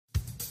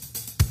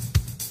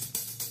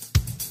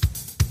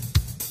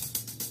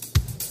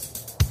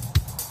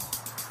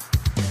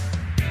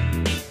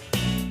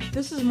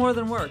This is More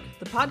Than Work,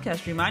 the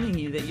podcast reminding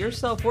you that your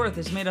self-worth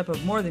is made up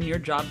of more than your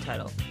job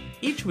title.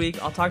 Each week,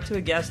 I'll talk to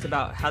a guest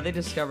about how they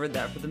discovered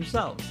that for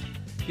themselves.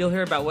 You'll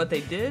hear about what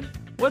they did,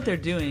 what they're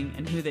doing,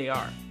 and who they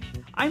are.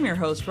 I'm your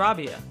host,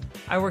 Rabia.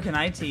 I work in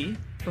IT,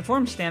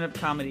 perform stand-up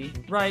comedy,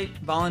 write,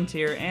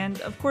 volunteer, and,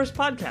 of course,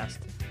 podcast.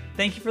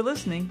 Thank you for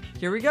listening.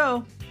 Here we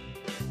go.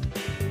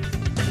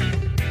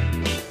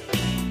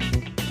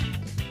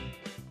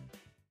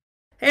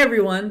 Hey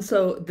everyone,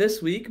 so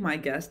this week my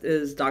guest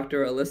is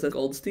Dr. Alyssa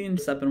Goldstein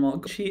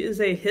Sepinwall. She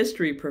is a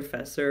history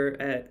professor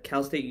at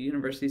Cal State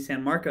University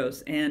San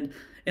Marcos and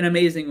an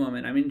amazing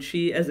woman. I mean,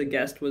 she as a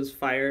guest was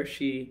fire.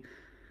 She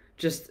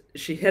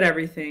hit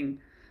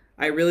everything.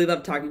 I really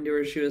loved talking to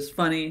her. She was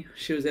funny.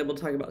 She was able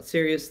to talk about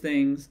serious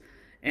things,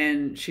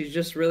 and she's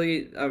just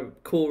really a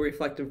cool,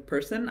 reflective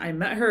person. I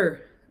met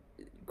her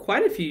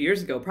quite a few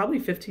years ago, probably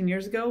 15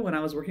 years ago when I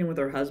was working with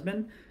her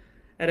husband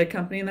at a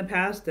company in the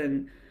past,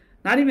 and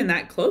not even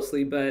that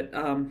closely, but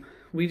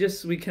we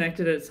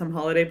connected at some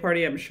holiday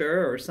party, I'm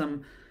sure, or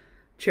some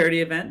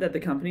charity event that the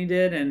company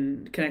did,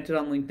 and connected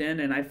on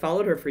LinkedIn. And I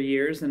followed her for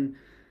years, and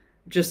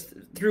just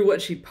through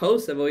what she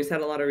posts, I've always had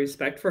a lot of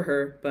respect for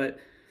her. But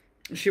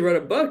she wrote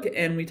a book,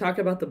 and we talk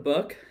about the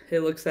book.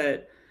 It looks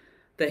at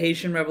the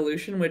Haitian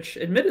Revolution, which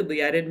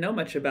admittedly I didn't know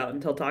much about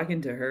until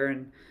talking to her,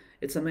 and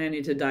it's something I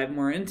need to dive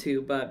more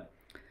into. But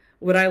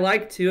what I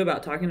like too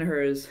about talking to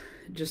her is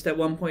just at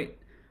one point,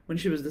 when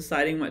she was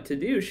deciding what to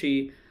do,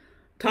 she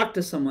talked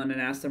to someone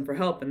and asked them for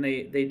help, and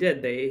they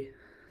did.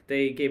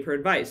 They gave her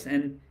advice.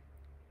 And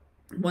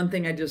one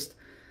thing I just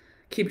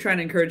keep trying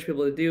to encourage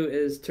people to do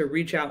is to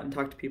reach out and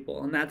talk to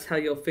people, and that's how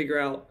you'll figure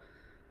out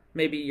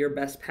maybe your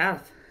best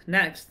path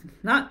next.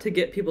 Not to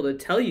get people to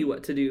tell you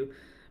what to do,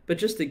 but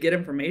just to get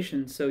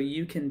information so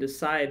you can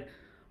decide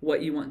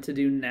what you want to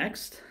do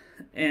next.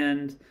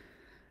 And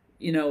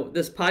you know,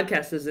 this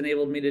podcast has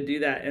enabled me to do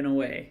that in a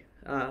way.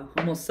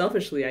 Almost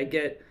selfishly, I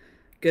get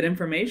good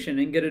information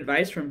and good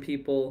advice from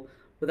people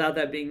without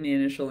that being the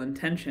initial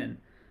intention.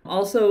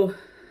 Also,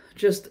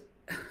 just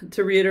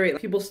to reiterate,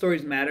 people's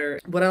stories matter.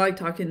 What I like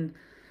talking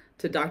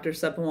to Dr.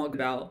 Sepinwall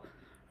about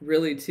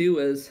really too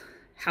is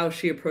how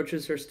she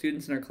approaches her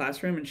students in her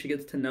classroom, and she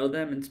gets to know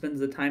them and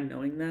spends the time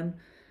knowing them.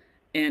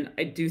 And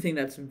I do think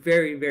that's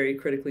very, very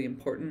critically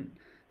important.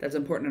 That's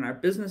important in our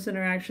business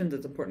interactions.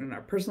 It's important in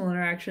our personal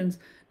interactions.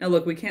 Now,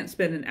 look, we can't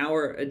spend an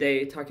hour a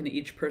day talking to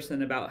each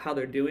person about how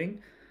they're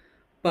doing,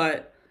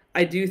 but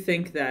I do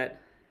think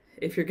that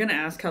if you're going to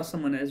ask how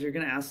someone is, you're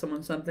going to ask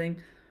someone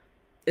something,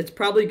 it's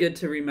probably good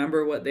to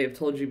remember what they've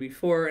told you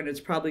before, and it's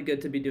probably good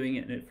to be doing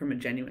it from a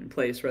genuine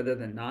place rather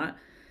than not.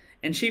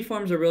 And she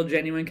forms a real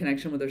genuine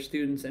connection with her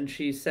students, and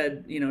she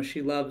said, you know,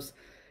 she loves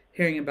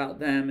hearing about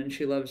them, and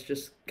she loves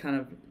just kind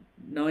of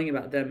knowing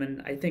about them.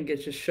 And I think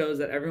it just shows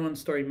that everyone's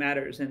story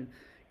matters, and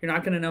you're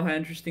not going to know how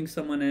interesting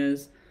someone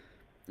is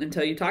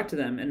until you talk to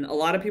them. And a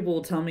lot of people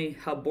will tell me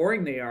how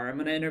boring they are. I'm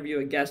going to interview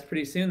a guest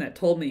pretty soon that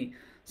told me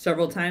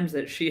several times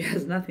that she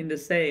has nothing to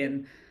say.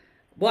 And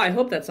well, I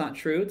hope that's not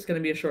true. It's going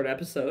to be a short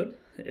episode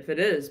if it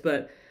is,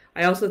 but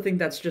I also think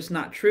that's just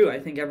not true. I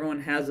think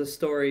everyone has a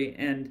story,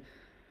 and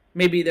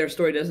maybe their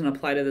story doesn't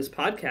apply to this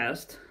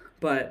podcast,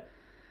 but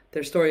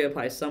their story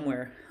applies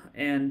somewhere.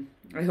 And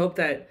I hope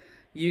that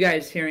you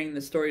guys hearing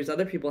the stories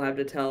other people have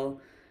to tell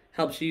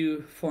helps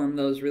you form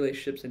those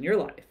relationships in your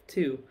life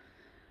too.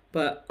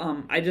 But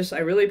I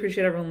really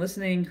appreciate everyone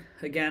listening.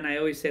 Again, I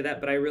always say that,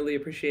 but I really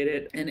appreciate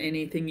it. And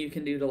anything you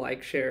can do to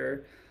like,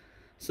 share,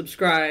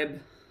 subscribe,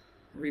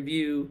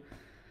 review,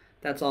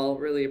 that's all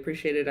really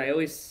appreciated. I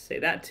always say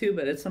that too,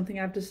 but it's something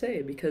I have to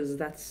say because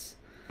that's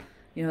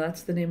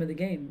the name of the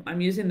game.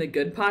 I'm using the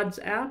Good Pods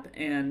app,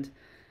 and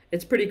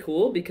it's pretty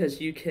cool because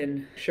you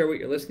can share what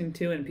you're listening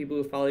to, and people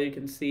who follow you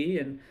can see.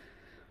 And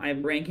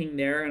I'm ranking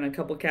there in a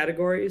couple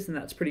categories, and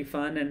that's pretty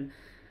fun. And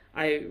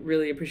I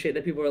really appreciate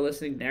that people are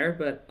listening there,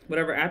 but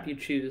whatever app you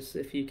choose,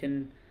 if you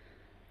can,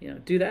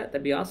 do that,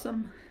 that'd be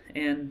awesome.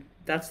 And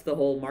that's the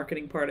whole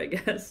marketing part, I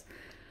guess.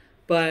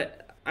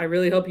 But I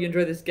really hope you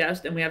enjoy this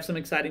guest, and we have some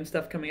exciting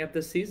stuff coming up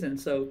this season,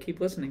 so keep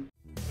listening.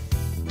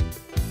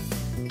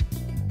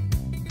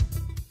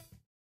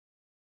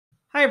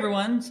 Hi,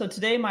 everyone. So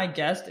today my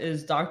guest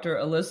is Dr.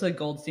 Alyssa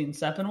Goldstein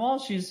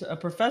Sepinwall. She's a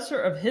professor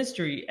of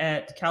history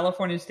at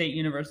California State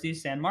University,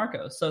 San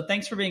Marcos. So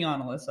thanks for being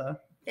on, Alyssa.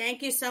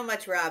 Thank you so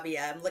much,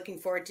 Rabia. I'm looking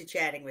forward to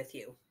chatting with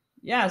you.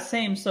 Yeah,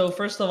 same. So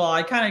first of all,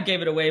 I kind of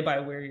gave it away by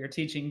where you're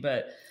teaching,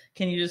 but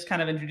can you just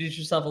kind of introduce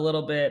yourself a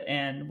little bit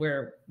and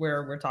where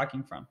we're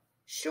talking from?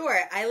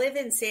 Sure. I live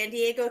in San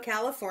Diego,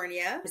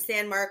 California.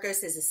 San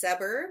Marcos is a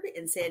suburb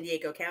in San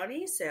Diego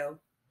County. So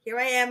here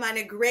I am on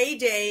a gray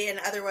day in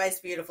otherwise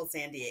beautiful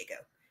San Diego.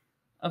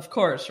 Of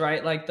course,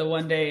 right? Like the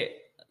one day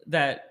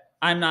that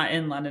I'm not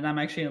in London, I'm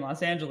actually in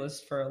Los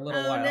Angeles for a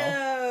little while.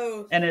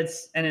 No. And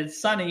it's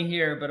sunny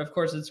here, but of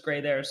course it's gray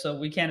there. So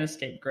we can't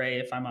escape gray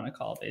if I'm on a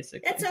call,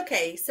 basically. That's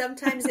okay.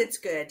 Sometimes it's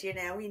good.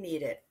 We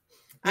need it.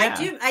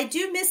 Yeah. I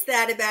do miss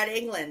that about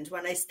England.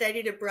 When I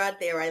studied abroad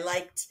there, I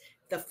liked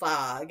the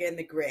fog and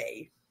the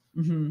gray.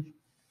 Mm-hmm.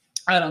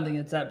 I don't think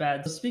it's that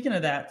bad. So speaking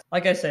of that,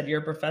 like I said,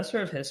 you're a professor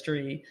of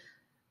history.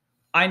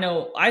 I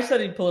know I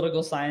studied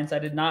political science. I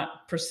did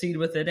not proceed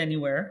with it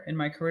anywhere in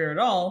my career at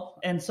all.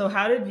 And so,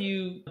 how did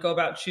you go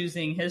about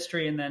choosing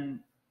history and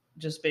then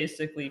just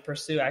basically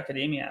pursue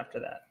academia after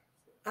that?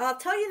 I'll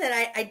tell you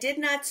that I did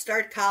not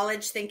start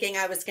college thinking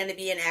I was going to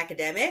be an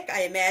academic.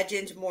 I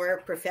imagined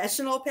more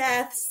professional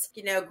paths.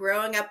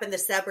 Growing up in the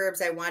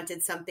suburbs, I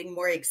wanted something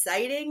more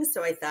exciting.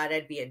 So I thought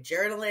I'd be a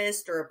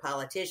journalist or a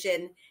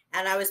politician.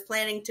 And I was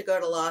planning to go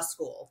to law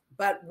school.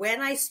 But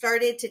when I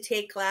started to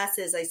take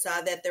classes, I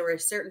saw that there were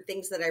certain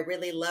things that I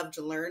really loved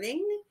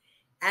learning.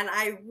 And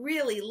I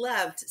really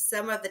loved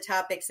some of the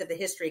topics of the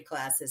history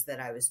classes that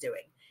I was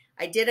doing.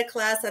 I did a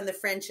class on the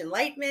French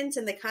Enlightenment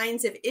and the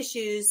kinds of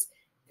issues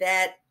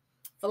that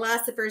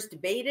philosophers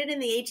debated in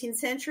the 18th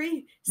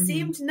century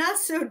seemed not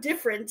so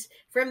different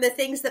from the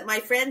things that my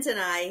friends and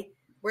I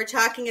were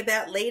talking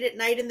about late at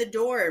night in the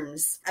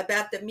dorms,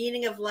 about the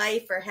meaning of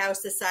life or how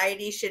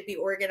society should be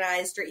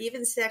organized or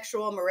even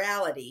sexual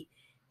morality.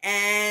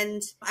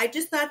 And I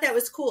just thought that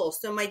was cool.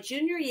 So my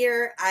junior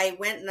year, I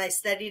went and I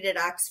studied at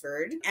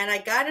Oxford, and I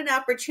got an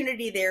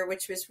opportunity there,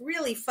 which was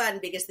really fun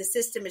because the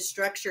system is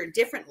structured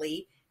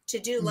differently, to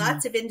do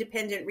lots of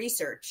independent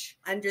research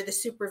under the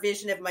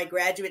supervision of my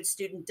graduate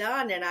student,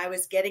 Don, and I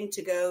was getting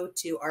to go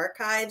to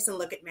archives and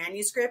look at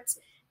manuscripts,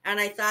 and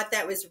I thought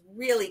that was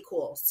really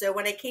cool. So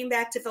when I came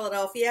back to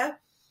Philadelphia,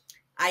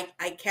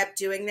 I kept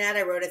doing that.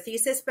 I wrote a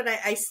thesis, but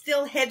I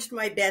still hedged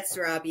my bets,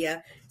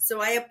 Rabia.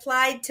 So I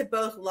applied to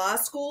both law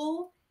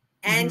school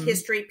and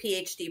history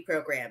PhD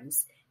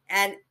programs.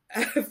 And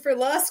for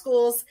law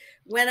schools,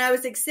 when I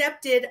was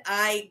accepted,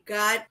 I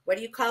got, what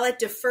do you call it,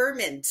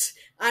 deferment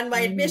on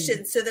my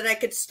admission so that I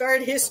could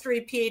start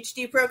history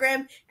PhD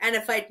program. And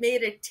if I'd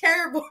made a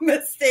terrible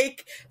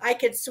mistake, I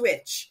could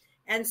switch.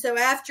 And so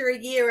after a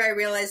year, I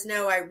realized,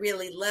 no, I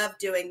really love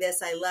doing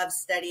this. I love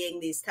studying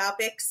these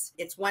topics.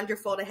 It's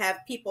wonderful to have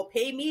people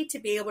pay me to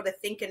be able to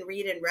think and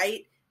read and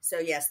write. So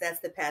yes,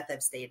 that's the path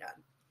I've stayed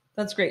on.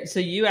 That's great.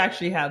 So you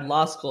actually had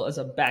law school as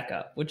a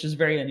backup, which is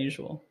very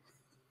unusual.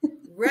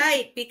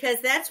 Right,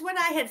 because that's what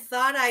I had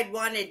thought I'd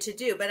wanted to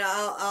do. But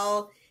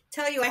I'll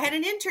tell you, I had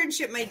an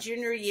internship my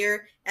junior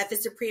year at the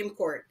Supreme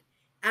Court.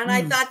 And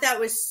I thought that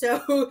was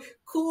so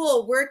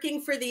cool,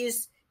 working for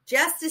these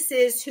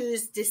justices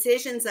whose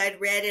decisions I'd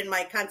read in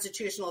my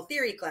constitutional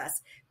theory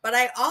class. But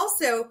I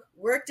also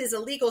worked as a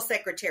legal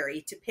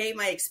secretary to pay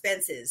my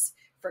expenses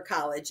for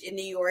college in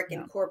New York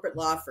in corporate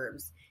law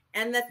firms.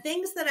 And the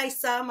things that I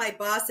saw my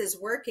bosses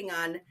working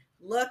on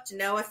looked,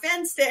 no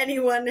offense to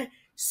anyone,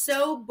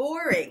 so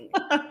boring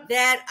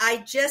that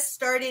I just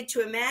started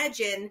to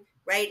imagine,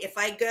 right, if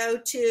I go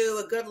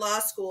to a good law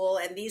school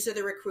and these are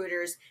the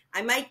recruiters,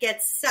 I might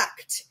get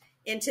sucked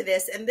into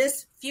this, and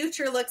this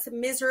future looks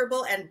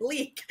miserable and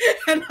bleak,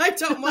 and I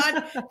don't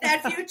want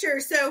that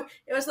future. So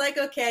it was like,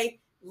 okay,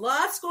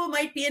 law school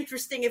might be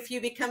interesting if you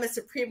become a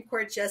Supreme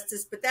Court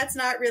justice, but that's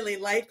not really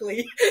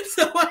likely.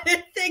 So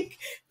I think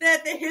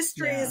that the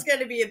history is going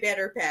to be a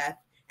better path.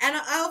 And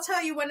I'll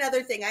tell you one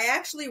other thing. I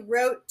actually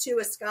wrote to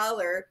a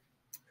scholar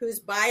whose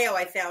bio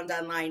I found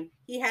online.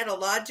 He had a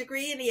law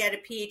degree and he had a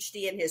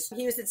PhD in history.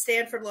 He was at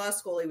Stanford Law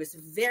School. He was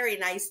very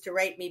nice to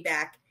write me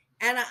back.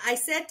 And I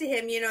said to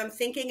him, I'm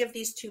thinking of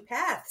these two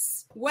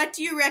paths. What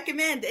do you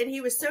recommend? And he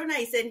was so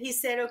nice. And he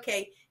said,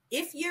 okay,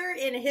 if you're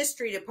in a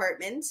history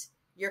department,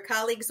 your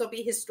colleagues will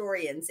be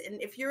historians.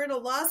 And if you're in a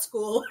law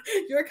school,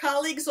 your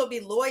colleagues will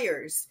be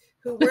lawyers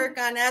who work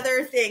on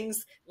other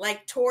things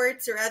like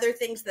torts or other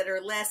things that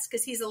are less,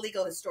 because he's a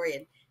legal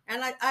historian.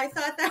 And I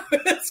thought that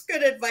was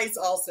good advice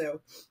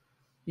also.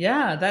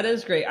 Yeah, that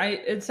is great.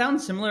 It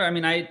sounds similar. I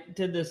mean, I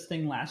did this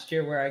thing last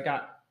year where I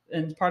got,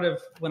 and part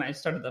of when I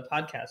started the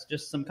podcast,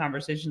 just some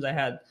conversations I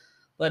had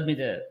led me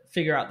to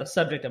figure out the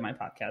subject of my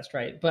podcast,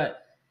 right?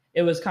 But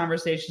it was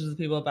conversations with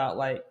people about,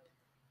 like,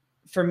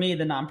 for me,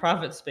 the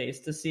nonprofit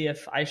space, to see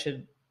if I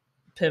should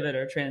pivot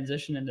or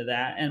transition into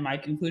that. And my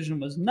conclusion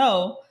was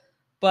no,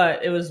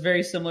 but it was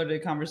very similar to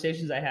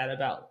conversations I had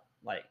about,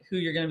 like, who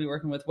you're going to be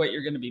working with, what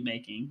you're going to be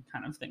making,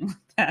 kind of thing like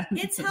that.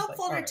 It's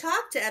helpful to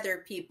talk to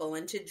other people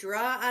and to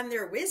draw on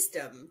their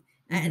wisdom.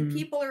 And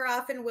people are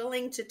often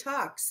willing to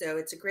talk. So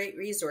it's a great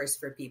resource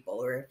for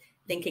people who are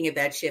thinking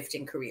about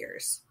shifting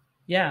careers.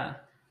 Yeah.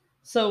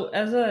 So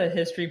as a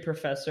history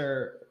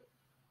professor,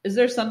 is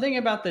there something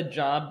about the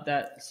job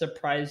that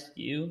surprised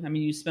you? I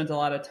mean, you spent a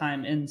lot of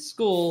time in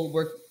school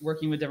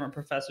working with different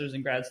professors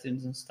and grad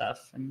students and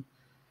stuff. And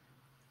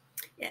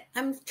yeah,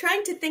 I'm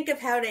trying to think of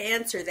how to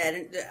answer that.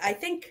 And I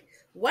think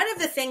one of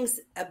the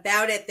things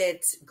about it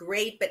that's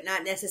great, but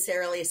not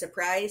necessarily a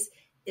surprise,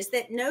 is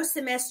that no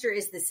semester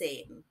is the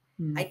same.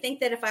 I think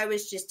that if I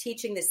was just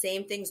teaching the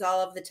same things all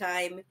of the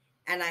time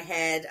and I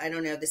had, I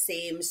don't know, the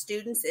same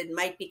students, it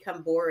might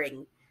become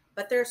boring.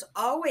 But there's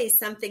always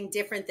something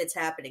different that's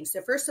happening.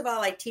 So first of all,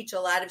 I teach a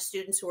lot of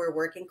students who are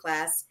working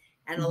class,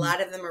 and a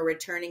lot of them are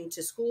returning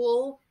to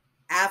school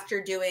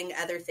after doing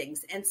other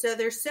things. And so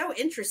they're so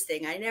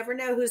interesting. I never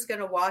know who's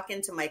going to walk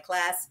into my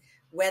class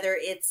whether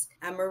it's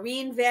a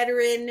Marine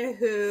veteran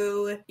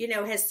who,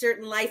 has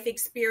certain life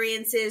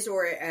experiences,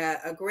 or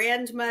a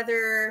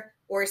grandmother,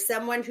 or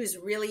someone who's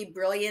really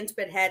brilliant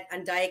but had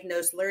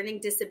undiagnosed learning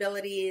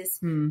disabilities,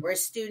 or a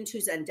student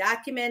who's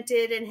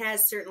undocumented and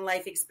has certain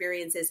life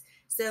experiences.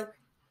 So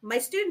my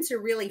students are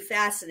really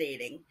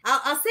fascinating.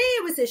 I'll say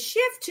it was a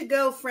shift to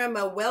go from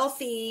a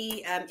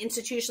wealthy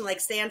institution like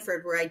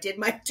Stanford, where I did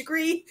my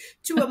degree,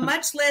 to a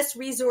much less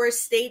resource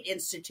state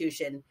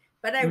institution.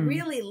 But I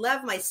really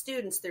love my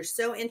students. They're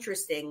so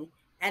interesting,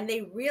 and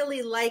they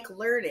really like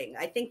learning.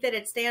 I think that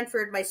at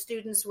Stanford, my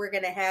students were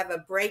going to have a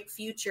bright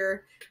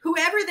future,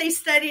 whoever they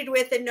studied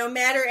with, and no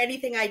matter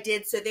anything I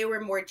did, so they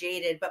were more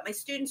jaded. But my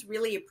students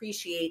really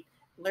appreciate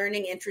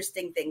learning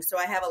interesting things, so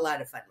I have a lot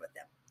of fun with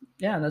them.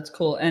 Yeah, that's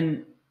cool.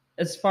 And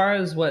as far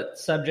as what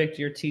subject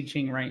you're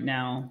teaching right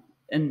now,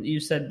 and you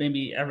said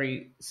maybe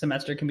every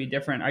semester can be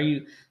different, are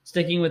you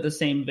sticking with the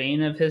same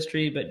vein of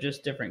history, but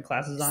just different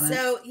classes on it?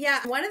 So, yeah,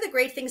 one of the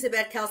great things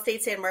about Cal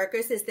State San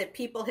Marcos is that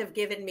people have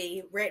given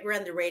me, right, we're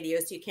on the radio,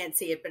 so you can't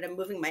see it, but I'm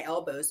moving my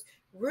elbows,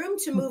 room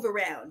to move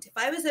around. If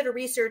I was at a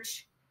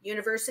research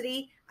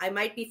university, I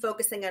might be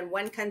focusing on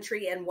one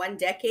country and one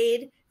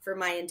decade for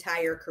my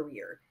entire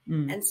career.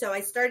 And so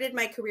I started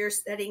my career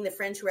studying the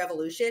French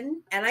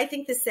Revolution, and I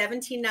think the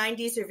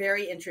 1790s are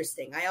very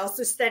interesting. I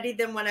also studied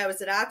them when I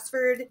was at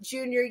Oxford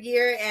junior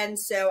year, and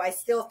so I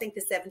still think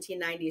the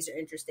 1790s are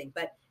interesting.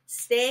 But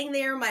staying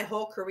there my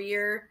whole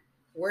career,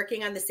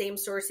 working on the same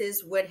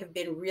sources, would have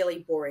been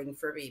really boring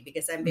for me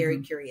because I'm very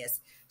curious.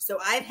 So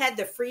I've had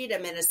the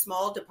freedom in a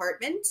small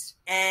department,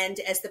 and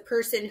as the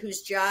person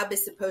whose job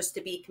is supposed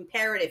to be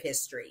comparative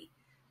history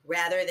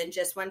rather than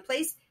just one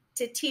place,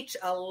 to teach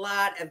a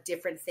lot of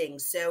different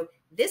things. So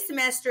this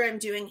semester I'm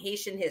doing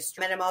Haitian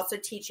history, and I'm also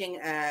teaching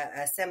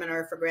a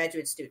seminar for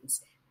graduate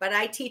students. But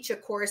I teach a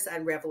course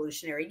on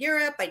revolutionary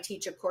Europe. I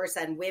teach a course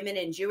on women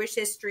in Jewish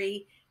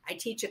history. I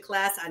teach a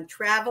class on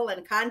travel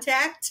and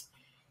contact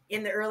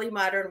in the early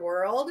modern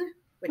world,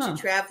 which a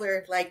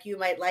traveler like you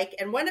might like.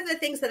 And one of the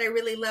things that I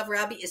really love,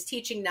 Robbie, is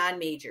teaching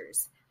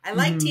non-majors. I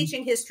like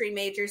teaching history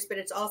majors, but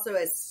it's also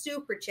a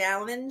super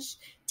challenge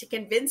to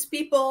convince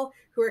people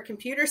who are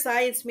computer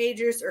science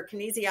majors or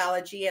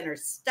kinesiology and are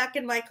stuck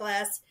in my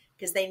class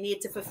because they need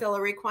to fulfill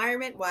a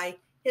requirement why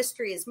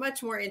history is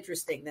much more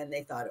interesting than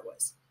they thought it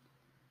was.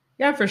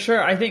 Yeah, for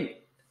sure.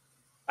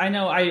 I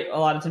know a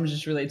lot of times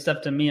just relate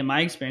stuff to me and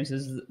my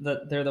experiences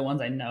that they're the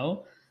ones I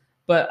know.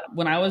 But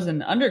when I was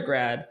an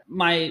undergrad,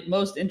 my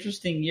most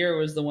interesting year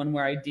was the one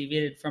where I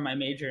deviated from my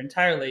major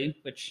entirely,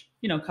 which,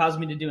 caused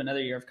me to do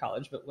another year of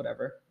college, but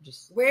whatever.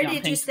 Just Where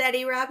did you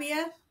study,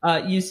 Rabia?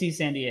 UC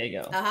San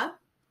Diego. Uh-huh.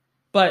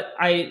 But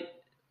I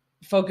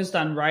focused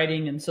on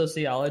writing and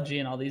sociology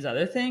and all these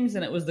other things.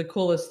 And it was the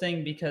coolest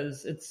thing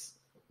because it's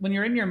when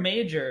you're in your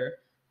major,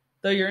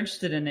 though you're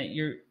interested in it,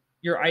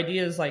 your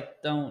ideas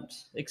don't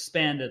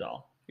expand at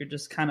all. You're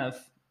just kind of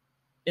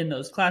in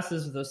those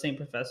classes with those same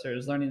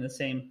professors, learning the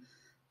same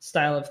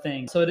style of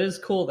thing. So it is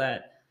cool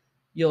that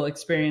you'll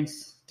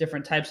experience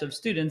different types of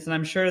students. And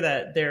I'm sure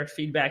that their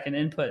feedback and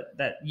input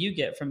that you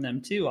get from them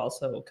too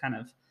also kind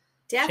of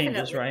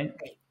changes, right?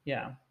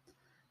 Yeah.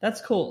 That's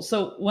cool.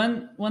 So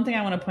one thing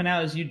I want to point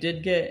out is you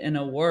did get an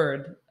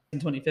award in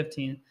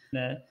 2015,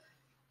 the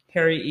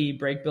Harry E.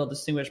 Brakebill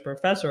Distinguished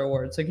Professor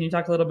Award. So can you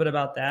talk a little bit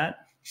about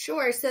that?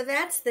 Sure. So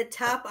that's the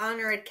top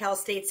honor at Cal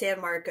State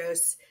San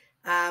Marcos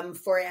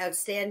for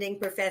Outstanding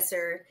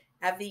Professor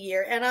of the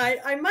Year. And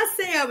I must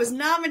say I was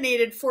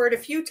nominated for it a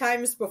few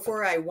times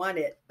before I won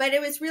it. But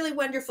it was really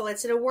wonderful.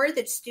 It's an award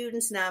that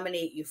students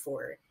nominate you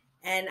for.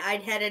 And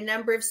I'd had a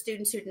number of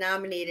students who'd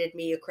nominated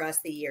me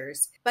across the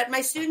years. But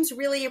my students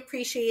really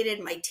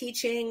appreciated my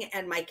teaching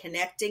and my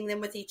connecting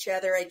them with each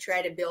other. I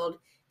try to build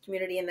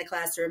community in the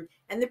classroom.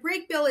 And the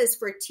Brakebill is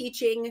for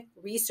teaching,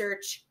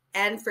 research,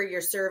 and for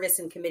your service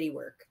and committee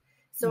work.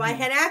 So I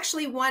had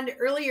actually won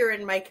earlier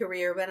in my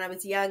career when I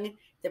was young,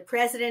 the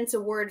President's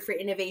Award for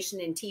Innovation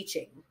in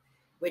Teaching,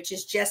 which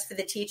is just for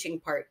the teaching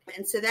part.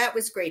 And so that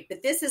was great.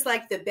 But this is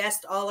like the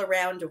best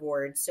all-around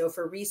award. So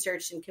for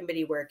research and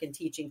committee work and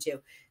teaching too.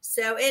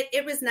 So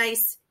it was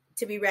nice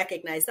to be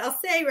recognized. I'll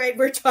say, right,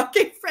 we're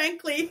talking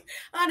frankly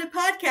on a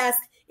podcast.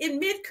 In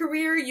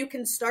mid-career, you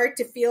can start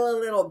to feel a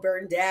little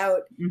burned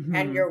out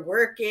and you're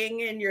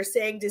working and you're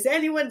saying, does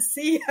anyone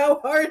see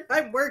how hard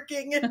I'm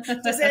working?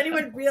 Does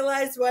anyone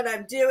realize what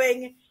I'm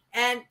doing?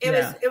 And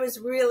it was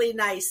really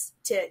nice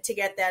to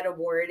get that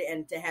award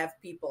and to have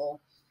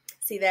people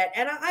see that.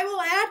 And I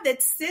will add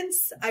that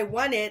since I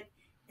won it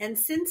and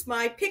since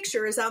my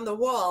picture is on the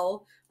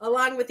wall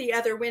along with the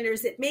other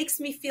winners, it makes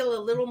me feel a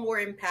little more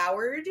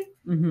empowered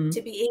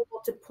to be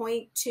able to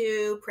point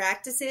to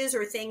practices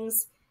or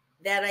things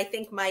that I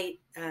think might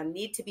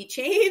need to be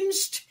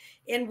changed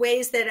in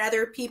ways that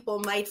other people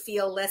might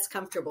feel less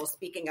comfortable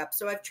speaking up.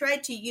 So I've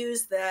tried to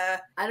use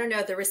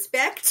the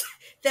respect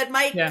that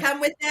might come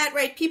with that,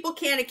 right? People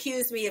can't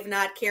accuse me of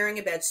not caring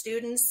about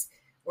students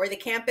or the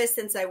campus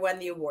since I won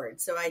the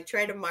award. So I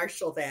try to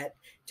marshal that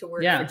to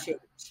work for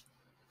change.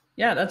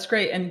 Yeah, that's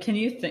great. And can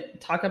you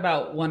talk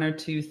about one or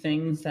two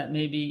things that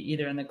maybe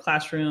either in the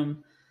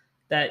classroom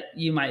that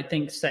you might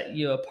think set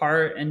you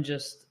apart, and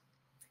just,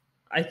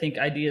 I think,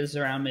 ideas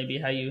around maybe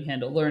how you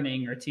handle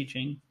learning or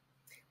teaching?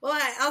 Well,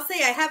 I'll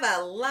say I have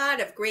a lot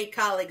of great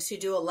colleagues who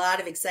do a lot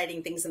of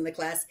exciting things in the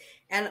class.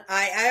 And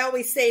I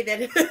always say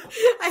that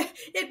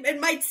it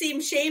might seem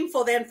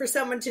shameful then for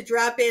someone to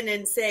drop in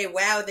and say,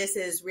 wow, this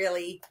is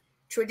really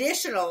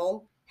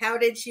traditional. How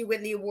did she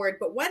win the award?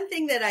 But one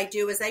thing that I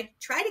do is I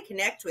try to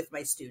connect with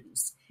my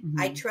students.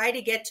 I Mm-hmm. try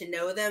to get to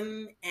know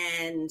them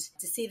and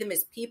to see them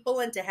as people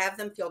and to have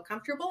them feel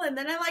comfortable. And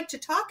then I like to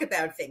talk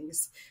about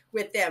things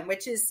with them,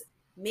 which is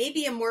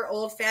maybe a more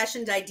old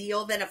fashioned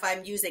ideal than if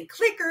I'm using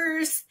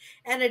clickers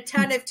and a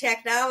ton of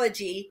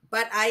technology.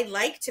 But I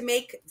like to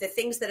make the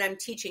things that I'm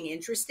teaching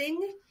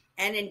interesting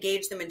and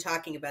engage them in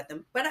talking about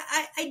them. But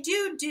I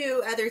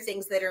do other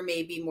things that are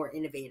maybe more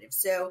innovative.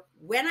 So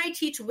when I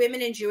teach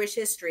women in Jewish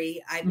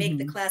history, I make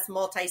the Mm-hmm. class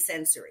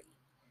multisensory.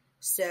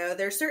 So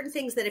there are certain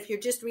things that if you're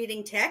just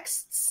reading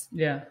texts,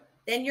 Yeah.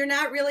 then you're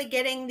not really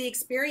getting the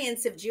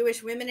experience of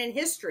Jewish women in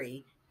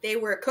history. They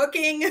were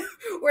cooking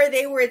or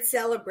they were at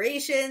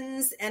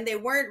celebrations and they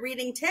weren't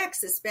reading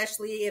text,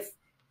 especially if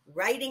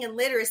writing and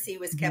literacy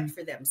was Mm-hmm. kept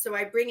for them. So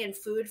I bring in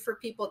food for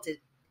people to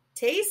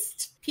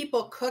taste.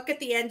 People cook at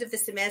the end of the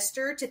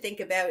semester to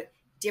think about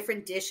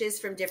different dishes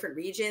from different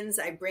regions.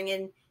 I bring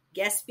in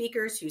guest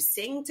speakers who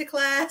sing to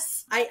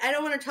class. I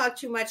don't want to talk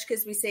too much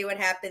because we say what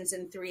happens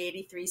in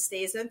 383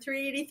 stays on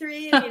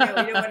 383. And, we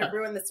don't want to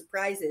ruin the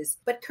surprises.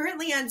 But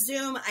currently on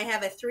Zoom, I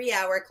have a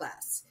 3-hour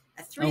class.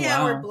 A Oh,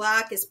 3-hour wow.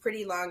 block is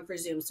pretty long for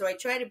Zoom. So I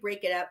try to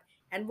break it up.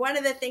 And one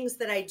of the things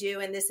that I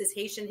do, and this is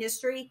Haitian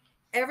history,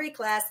 every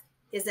class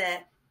is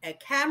a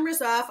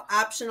cameras off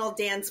optional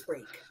dance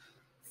break.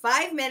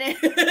 5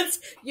 minutes.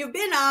 You've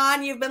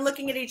been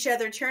looking at each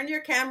other. Turn your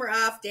camera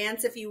off.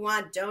 Dance if you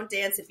want. Don't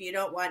dance if you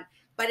don't want.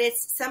 But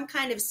it's some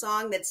kind of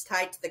song that's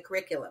tied to the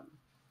curriculum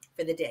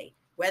for the day,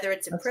 whether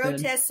it's a That's good.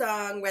 protest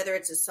song, whether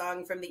it's a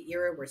song from the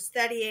era we're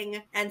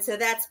studying. And so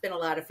that's been a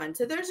lot of fun.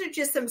 So those are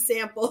just some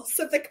samples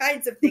of the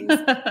kinds of things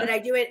that I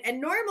do it. And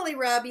normally,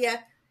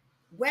 Rabia,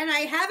 when I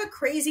have a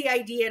crazy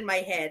idea in my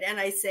head and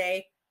I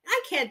say,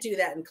 I can't do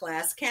that in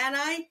class, can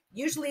I?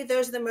 Usually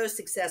those are the most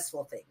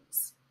successful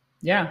things.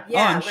 Yeah. Oh,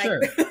 Yeah, I'm like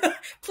sure.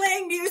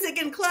 playing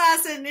music in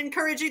class and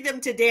encouraging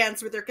them to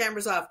dance with their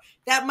cameras off.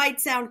 That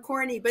might sound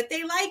corny, but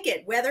they like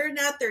it. Whether or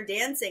not they're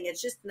dancing, it's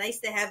just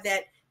nice to have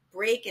that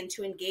break and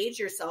to engage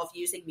yourself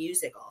using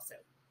music also.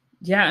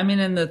 Yeah. I mean,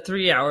 in the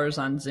 3 hours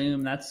on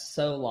Zoom, that's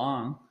so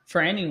long for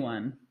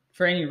anyone,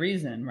 for any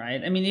reason,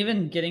 right? I mean,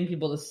 even getting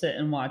people to sit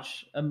and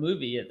watch a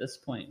movie at this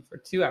point for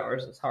 2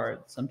 hours is hard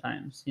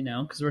sometimes,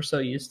 because we're so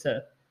used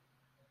to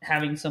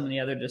having so many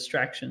other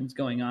distractions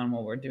going on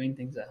while we're doing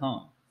things at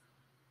home.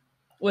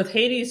 With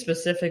Haiti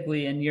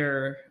specifically and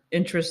your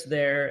interest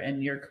there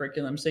and your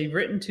curriculum, so you've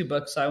written 2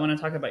 books, so I want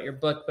to talk about your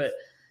book, but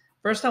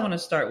first I want to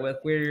start with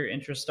where your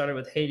interest started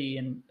with Haiti.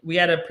 And we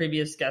had a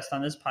previous guest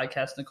on this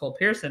podcast, Nicole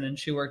Pearson, and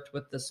she worked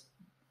with this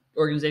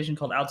organization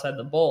called Outside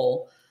the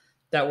Bowl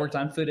that worked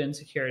on food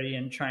insecurity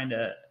and trying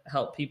to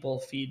help people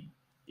feed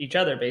each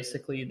other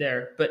basically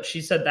there. But she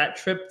said that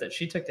trip that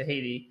she took to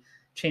Haiti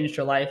changed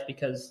her life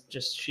because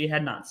just she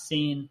had not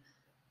seen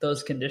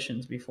those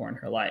conditions before in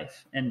her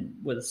life and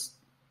was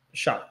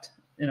shocked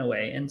in a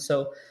way. And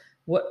so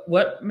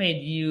what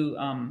made you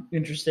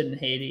interested in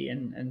Haiti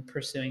and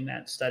pursuing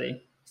that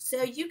study?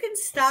 So you can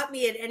stop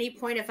me at any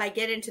point if I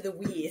get into the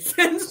weeds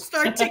and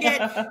start to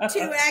get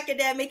too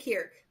academic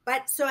here.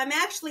 But so I'm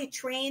actually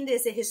trained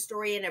as a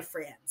historian of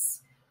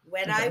France.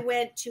 When I Okay.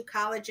 went to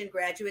college and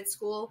graduate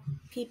school,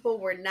 people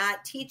were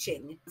not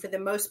teaching, for the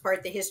most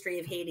part, the history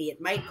of Haiti. It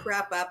might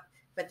crop up,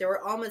 but there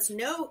were almost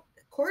no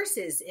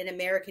courses in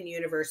American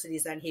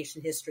universities on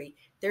Haitian history.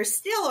 There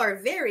still are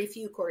very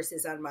few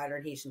courses on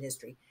modern Haitian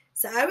history.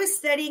 So I was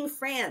studying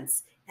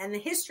France, and the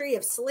history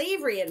of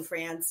slavery in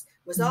France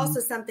was Mhm. also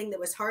something that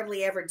was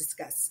hardly ever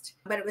discussed.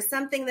 But it was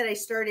something that I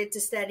started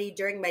to study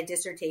during my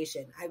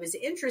dissertation. I was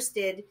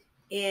interested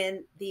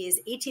in these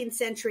 18th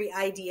century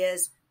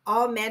ideas,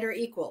 all men are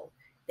equal,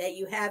 that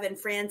you have in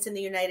France and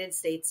the United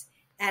States.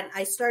 And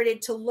I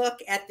started to look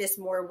at this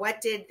more.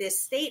 What did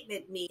this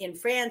statement mean in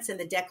France and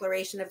the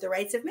Declaration of the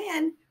Rights of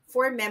Man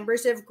for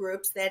members of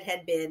groups that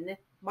had been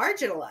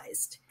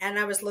marginalized? And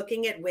I was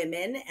looking at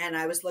women and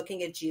I was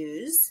looking at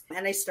Jews.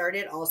 And I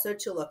started also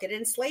to look at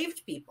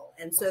enslaved people.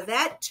 And so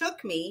that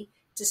took me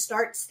to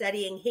start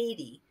studying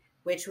Haiti,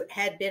 which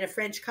had been a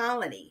French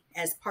colony,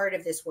 as part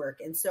of this work.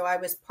 And so I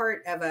was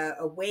part of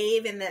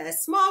a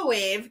small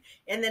wave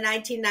in the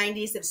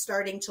 1990s of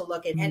starting to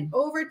look at, and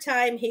over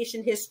time,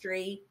 Haitian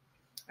history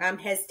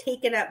has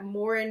taken up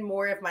more and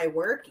more of my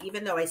work,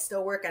 even though I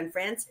still work on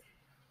France,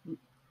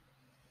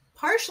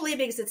 partially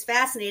because it's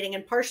fascinating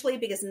and partially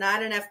because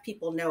not enough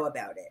people know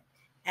about it.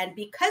 And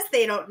because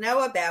they don't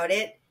know about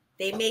it,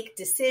 they make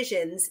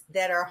decisions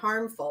that are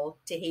harmful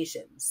to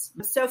Haitians.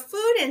 So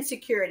food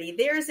insecurity,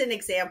 there's an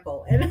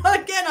example. And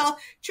again, I'll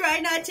try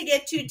not to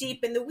get too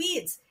deep in the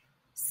weeds.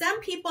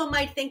 some people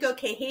might think,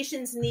 okay,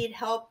 Haitians need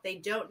help. They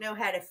don't know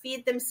how to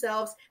feed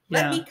themselves.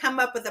 Let Yeah. me come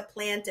up with a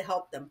plan to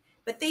help them.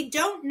 But they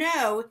don't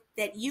know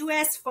that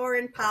U.S.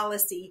 foreign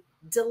policy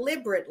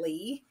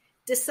deliberately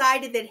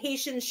decided that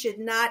Haitians should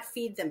not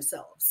feed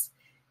themselves.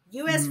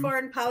 U.S. Mm-hmm.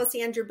 foreign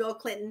policy under Bill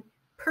Clinton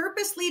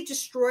purposely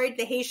destroyed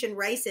the Haitian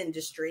rice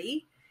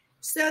industry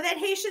so that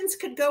Haitians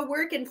could go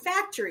work in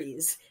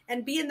factories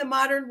and be in the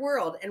modern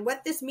world. And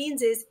what this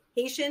means is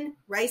Haitian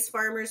rice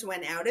farmers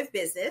went out of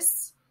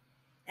business,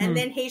 and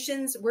then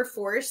Haitians were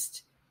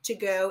forced to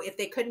go, if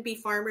they couldn't be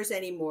farmers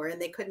anymore and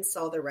they couldn't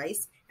sell the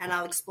rice, and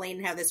I'll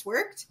explain how this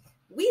worked,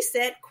 we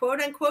sent quote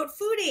unquote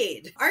food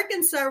aid.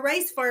 Arkansas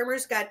rice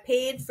farmers got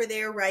paid for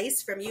their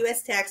rice from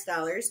U.S. tax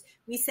dollars.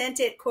 We sent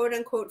it quote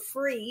unquote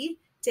free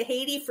to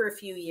Haiti for a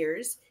few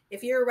years.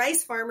 If you're a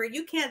rice farmer,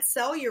 you can't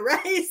sell your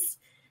rice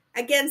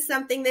against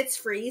something that's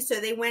free. So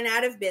they went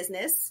out of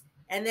business.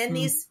 And then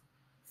these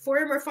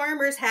former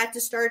farmers had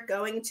to start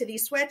going to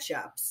these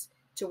sweatshops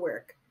to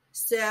work.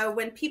 So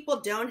when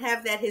people don't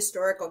have that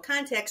historical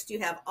context, you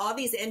have all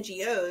these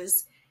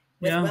NGOs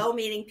with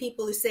well-meaning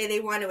people who say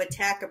they want to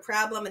attack a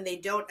problem and they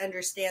don't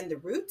understand the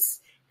roots.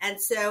 And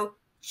so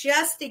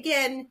just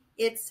again,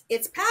 it's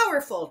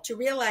powerful to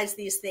realize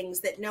these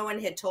things that no one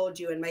had told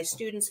you. And my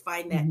students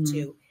find that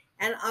too.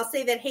 And I'll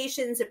say that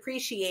Haitians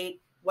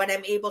appreciate when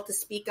I'm able to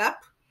speak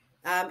up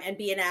and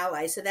be an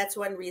ally. So that's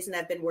one reason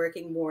I've been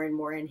working more and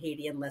more in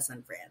Haiti and less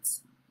on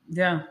France.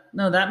 Yeah,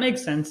 no, that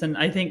makes sense. And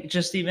I think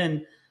just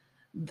even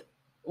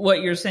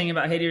what you're saying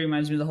about Haiti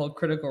reminds me of the whole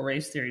critical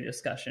race theory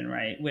discussion,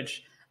 right?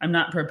 Which I'm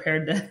not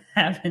prepared to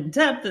have in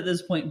depth at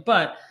this point,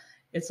 but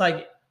it's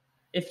like,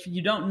 if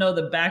you don't know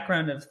the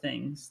background of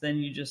things, then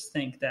you just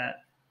think that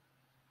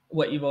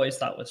what you've always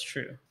thought was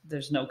true.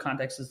 There's no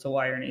context as to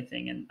why or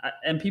anything.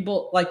 And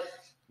people like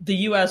the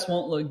US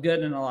won't look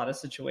good in a lot of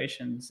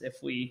situations if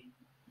we,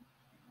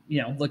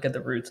 look at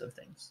the roots of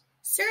things.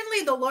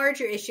 Certainly the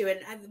larger issue.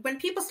 And when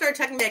people start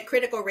talking about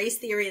critical race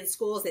theory in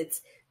schools,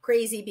 it's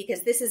crazy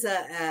because this is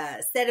a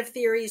set of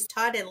theories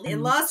taught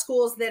in law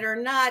schools that are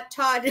not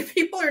taught.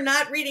 People are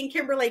not reading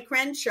Kimberly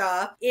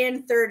Crenshaw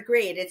in third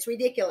grade. It's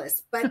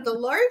ridiculous. But the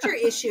larger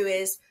issue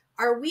is,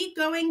 are we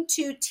going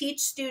to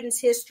teach students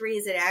history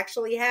as it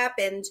actually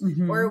happened,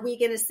 or are we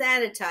going to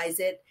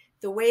sanitize it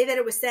the way that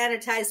it was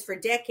sanitized for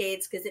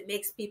decades because it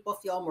makes people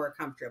feel more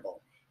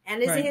comfortable?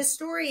 And as a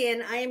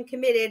historian, I am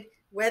committed,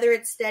 whether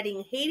it's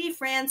studying Haiti,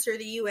 France, or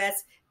the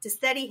U.S., to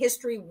study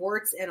history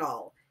warts and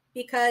all.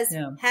 Because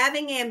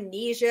having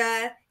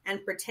amnesia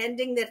and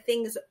pretending that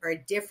things are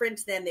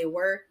different than they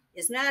were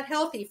is not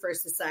healthy for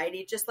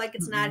society, just like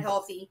it's not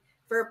healthy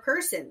for a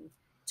person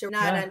to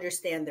not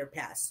understand their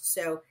past.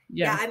 So,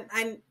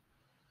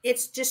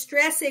 it's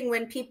distressing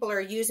when people are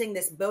using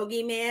this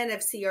bogeyman of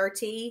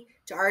CRT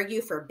to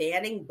argue for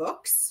banning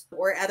books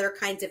or other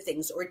kinds of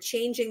things, or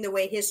changing the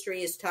way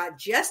history is taught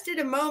just at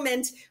a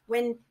moment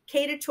when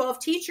K-12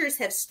 teachers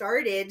have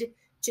started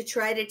to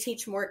try to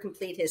teach more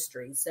complete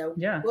history. So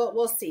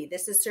we'll see.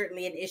 This is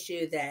certainly an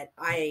issue that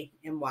I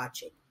am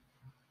watching.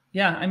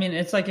 Yeah, I mean,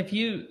 it's like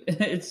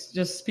it's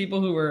just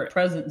people who were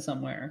present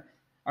somewhere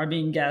are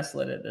being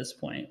gaslit at this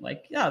point.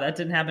 Like, that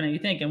didn't happen, and you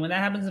think. And when that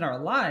happens in our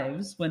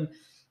lives, when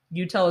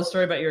you tell a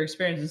story about your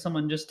experience and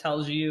someone just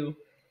tells you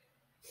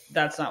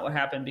that's not what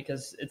happened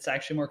because it's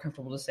actually more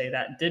comfortable to say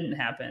that didn't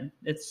happen,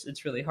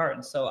 it's really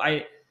hard. So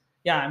I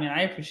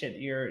appreciate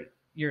that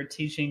you're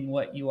teaching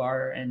what you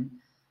are and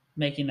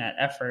making that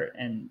effort,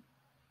 and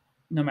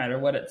no matter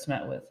what it's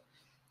met with.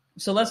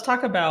 So let's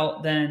talk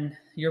about then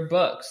your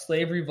book,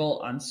 Slave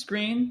Revolt on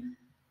Screen,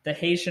 The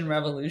Haitian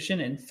Revolution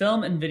in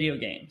Film and Video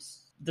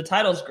Games. The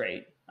title's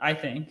great, I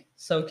think.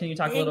 So can you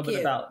talk a little bit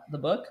about the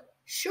book?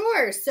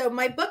 Sure. So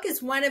my book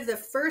is one of the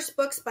first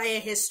books by a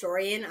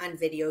historian on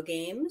video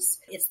games.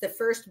 It's the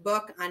first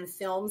book on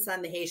films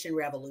on the Haitian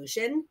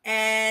Revolution.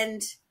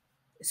 And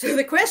so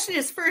the question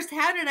is, first,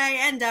 how did I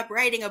end up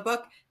writing a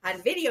book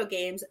on video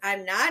games?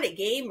 I'm not a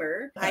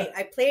gamer.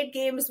 I played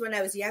games when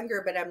I was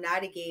younger, but I'm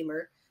not a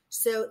gamer.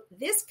 So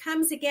this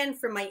comes again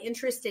from my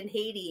interest in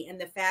Haiti and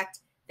the fact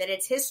that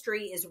its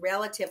history is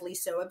relatively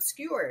so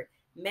obscure.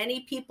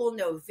 Many people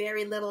know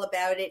very little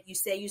about it. You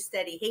say you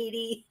study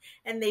Haiti,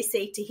 and they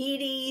say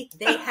Tahiti.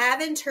 They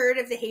haven't heard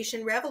of the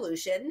Haitian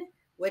Revolution,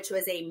 which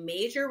was a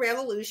major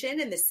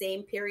revolution in the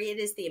same period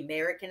as the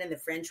American and the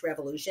French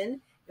Revolution.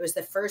 It was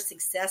the first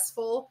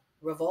successful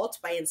revolt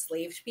by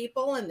enslaved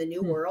people in the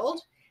New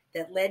World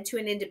that led to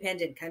an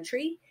independent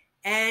country.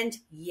 And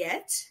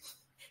yet,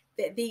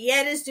 the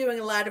yet is doing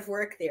a lot of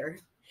work there.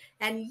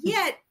 And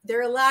yet, there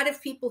are a lot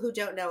of people who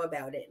don't know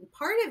about it. And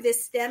part of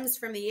this stems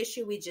from the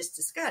issue we just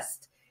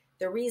discussed,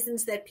 the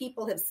reasons that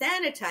people have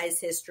sanitized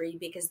history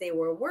because they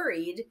were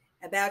worried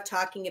about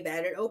talking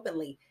about it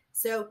openly.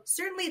 So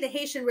certainly the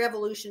Haitian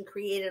Revolution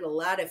created a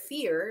lot of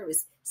fear. It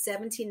was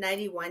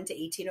 1791 to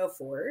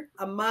 1804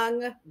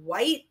 among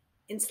white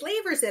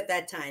enslavers at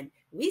that time.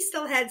 We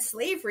still had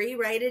slavery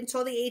right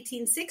until the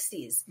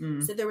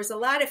 1860s. So there was a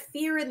lot of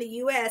fear in the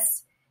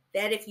U.S.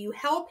 that if you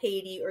help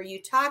Haiti or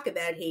you talk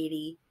about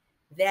Haiti,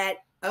 that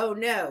oh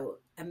no,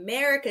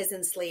 America's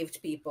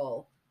enslaved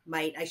people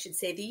might, I should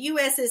say the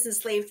US's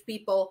enslaved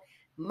people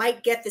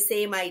might get the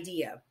same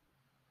idea.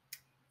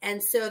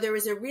 And so there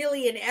was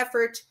really an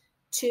effort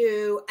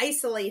to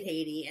isolate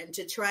Haiti and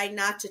to try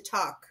not to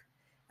talk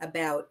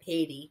about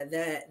Haiti.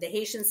 The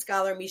Haitian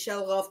scholar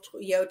Michel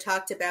Rolfe-Trouillot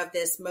talked about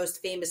this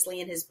most famously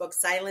in his book,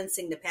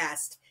 Silencing the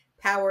Past,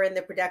 Power in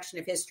the Production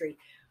of History.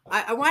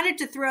 I wanted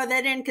to throw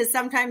that in because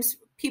sometimes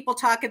people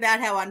talk about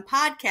how on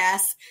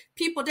podcasts,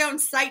 people don't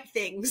cite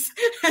things.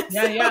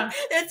 Yeah.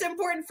 It's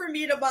important for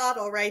me to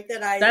model, right?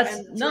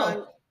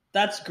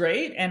 That's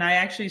great. And I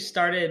actually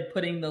started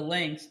putting the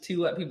links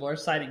to what people are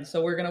citing.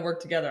 So we're going to work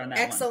together on that.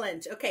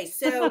 Excellent. One. Okay.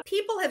 So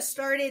people have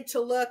started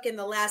to look in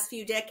the last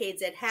few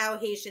decades at how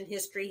Haitian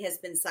history has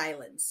been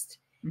silenced.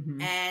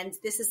 Mm-hmm. And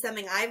this is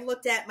something I've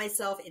looked at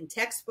myself in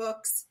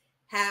textbooks.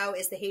 How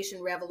is the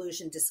Haitian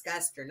Revolution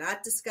discussed or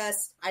not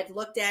discussed? I've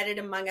looked at it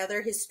among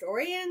other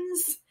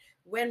historians.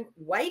 When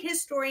white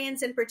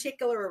historians in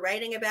particular are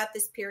writing about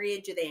this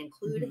period, do they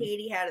include mm-hmm.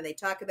 Haiti? How do they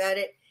talk about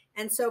it?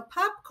 And so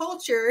pop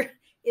culture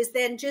is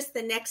then just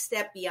the next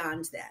step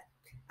beyond that.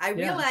 I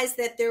realized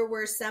that there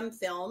were some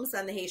films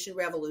on the Haitian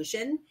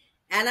Revolution,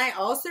 and I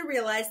also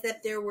realized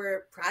that there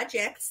were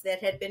projects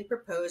that had been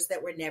proposed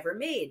that were never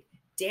made.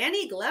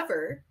 Danny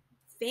Glover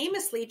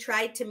famously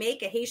tried to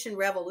make a Haitian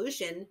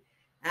Revolution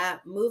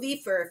movie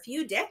for a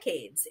few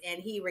decades.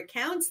 And he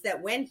recounts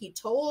that when he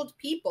told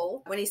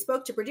people, when he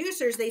spoke to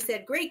producers, they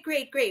said, great,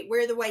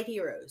 we're the white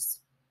heroes.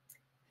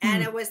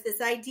 And it was this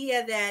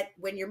idea that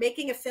when you're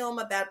making a film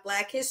about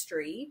Black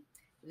history,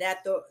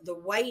 that the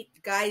white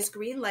guys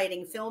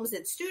greenlighting films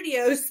at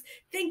studios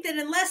think that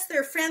unless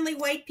they're friendly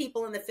white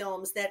people in the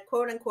films, that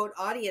quote unquote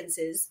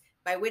audiences,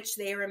 by which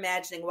they are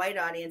imagining white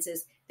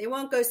audiences, they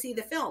won't go see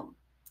the film.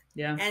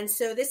 Yeah. And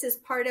so this is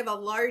part of a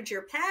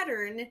larger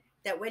pattern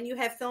that when you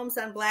have films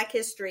on Black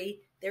history,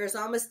 there's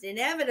almost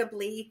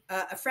inevitably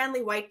a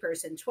friendly white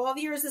person. 12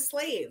 Years a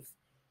Slave,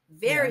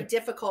 very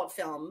difficult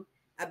film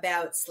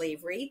about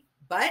slavery,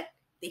 but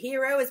the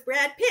hero is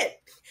Brad Pitt,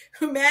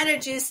 who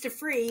manages to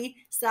free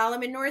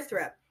Solomon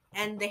Northup.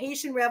 And the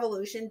Haitian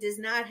Revolution does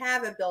not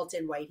have a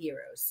built-in white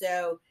hero.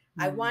 So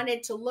I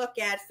wanted to look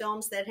at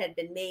films that had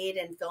been made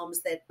and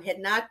films that had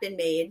not been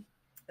made.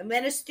 And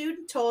then a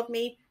student told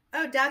me,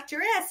 oh,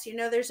 Dr. S,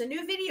 there's a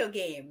new video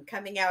game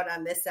coming out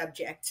on this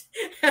subject.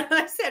 And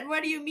I said,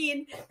 what do you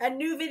mean a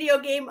new video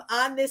game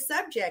on this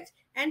subject?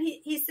 And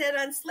he said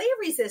on slave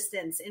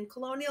resistance in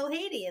colonial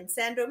Haiti in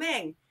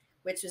Saint-Domingue,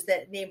 which is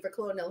the name for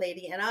colonial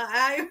Haiti. And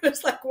I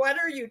was like, what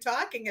are you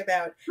talking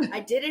about?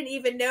 I didn't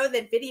even know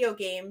that video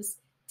games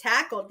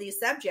tackled these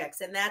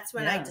subjects. And that's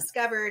when I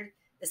discovered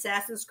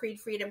Assassin's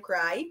Creed Freedom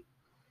Cry.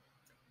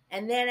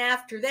 And then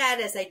after that,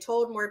 as I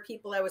told more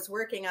people I was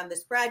working on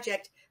this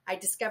project, I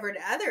discovered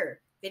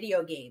other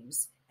video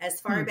games as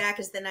far back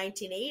as the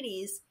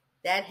 1980s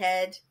that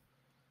had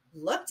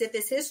looked at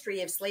this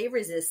history of slave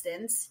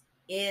resistance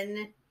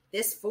in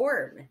this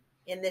form,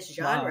 in this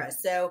genre. Wow.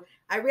 So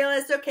I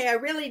realized, okay, I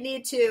really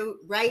need to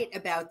write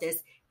about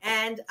this.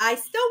 And I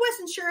still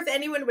wasn't sure if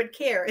anyone would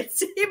care. It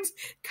seems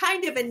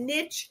kind of a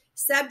niche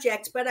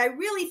subject, but I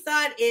really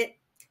thought it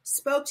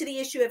spoke to the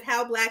issue of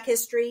how Black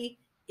history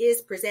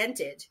is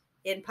presented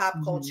in pop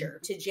culture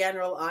to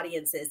general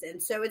audiences.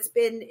 And so it's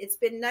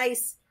been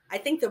nice. I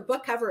think the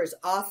book cover is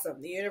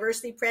awesome. The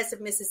University Press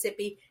of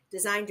Mississippi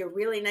designed a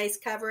really nice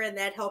cover, and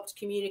that helped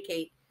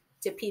communicate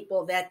to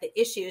people that the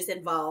issues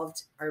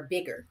involved are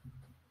bigger.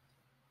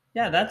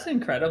 Yeah, that's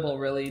incredible,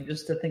 really,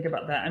 just to think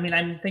about that. I mean,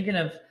 I'm thinking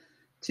of,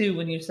 too,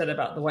 when you said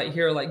about the white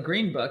hero, like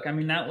Green Book. I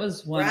mean, that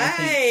was one I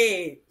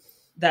think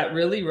that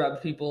really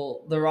rubbed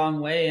people the wrong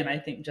way, and I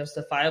think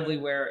justifiably,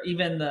 where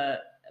even the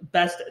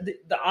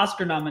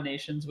Oscar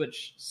nominations,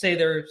 which say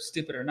they're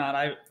stupid or not,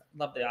 I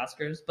love the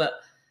Oscars, but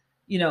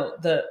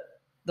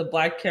the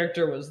Black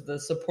character was the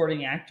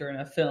supporting actor in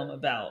a film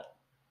about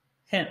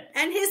him.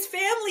 And his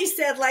family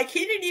said,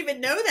 he didn't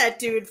even know that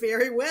dude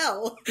very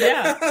well.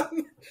 Yeah.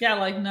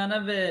 Yeah, none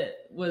of it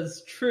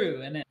was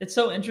true. And it's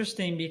so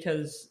interesting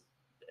because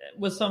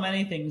with so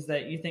many things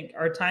that you think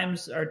our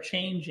times are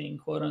changing,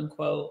 quote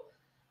unquote,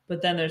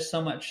 but then there's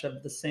so much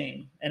of the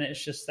same. And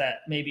it's just that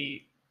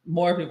maybe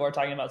more people are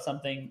talking about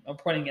something or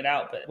pointing it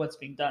out, but what's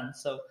being done.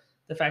 So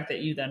the fact that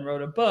you then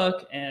wrote a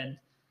book and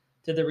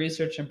did the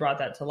research and brought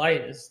that to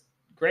light is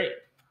great.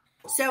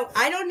 So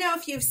I don't know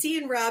if you've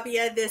seen,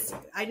 Rabia,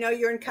 I know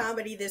you're in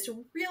comedy, this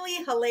really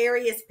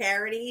hilarious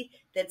parody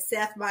that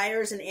Seth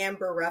Meyers and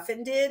Amber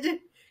Ruffin did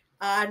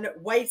on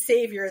White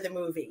Savior, the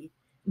movie.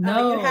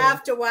 No. You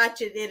have to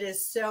watch it. It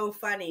is so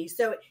funny.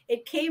 So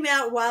it came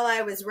out while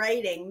I was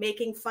writing,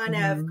 making fun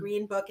of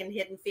Green Book and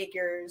Hidden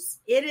Figures.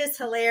 It is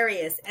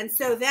hilarious. And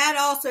so that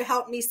also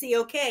helped me see,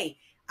 okay,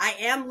 I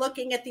am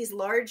looking at these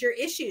larger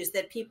issues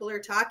that people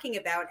are talking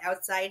about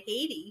outside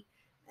Haiti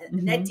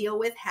that deal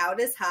with how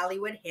does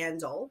Hollywood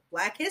handle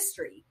Black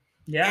history?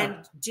 Yeah.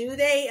 And do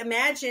they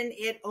imagine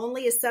it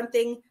only as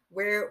something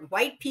where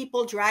white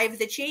people drive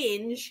the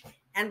change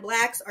and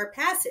Blacks are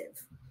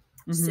passive?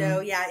 So,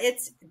 yeah,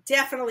 it's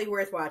definitely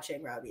worth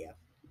watching, Rabia.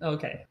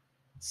 Okay.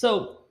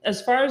 So,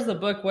 as far as the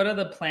book, what are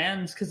the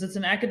plans? Because it's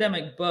an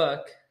academic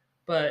book,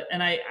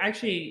 and I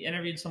actually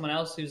interviewed someone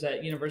else who's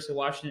at University of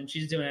Washington.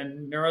 She's doing a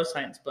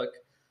neuroscience book,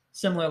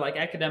 similar like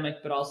academic,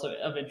 but also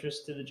of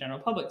interest to the general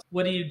public.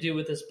 What do you do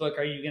with this book?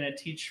 Are you going to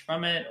teach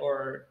from it,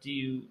 or do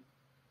you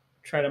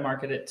try to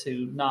market it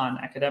to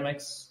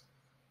non-academics?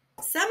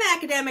 Some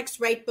academics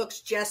write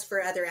books just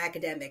for other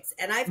academics,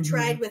 and I've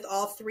tried with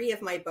all three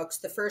of my books.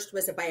 The first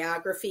was a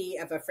biography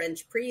of a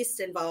French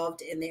priest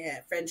involved in the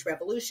French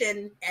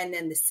Revolution, and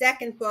then the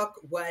second book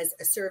was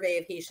a survey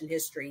of Haitian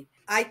history.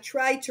 I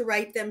tried to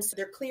write them so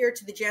they're clear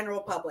to the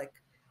general public.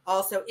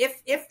 Also,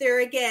 if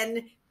they're,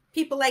 again,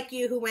 people like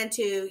you who went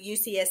to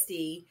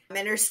UCSD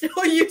and are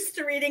still used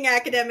to reading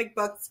academic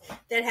books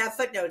that have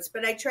footnotes,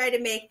 but I try to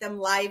make them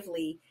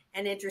lively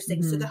and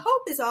interesting. So the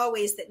hope is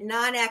always that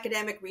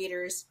non-academic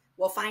readers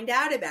will find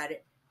out about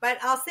it. But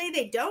I'll say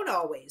they don't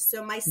always.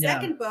 So my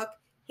second book,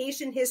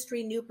 Haitian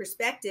History, New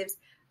Perspectives,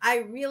 I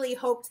really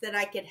hoped that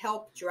I could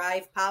help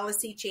drive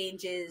policy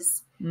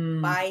changes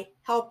by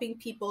helping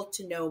people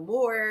to know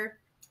more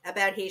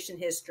about Haitian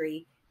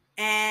history.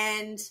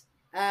 And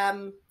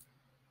I'll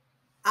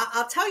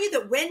tell you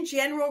that when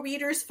general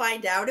readers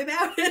find out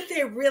about it,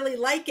 they really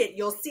like it.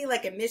 You'll see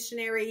like a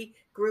missionary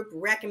group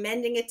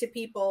recommending it to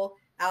people.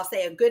 I'll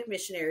say a good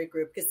missionary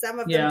group, because some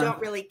of them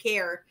don't really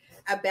care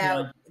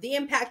about the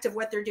impact of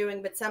what they're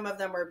doing, but some of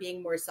them are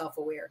being more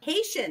self-aware.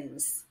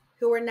 Haitians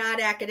who are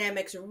not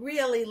academics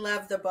really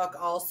love the book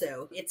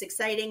also. It's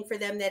exciting for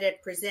them that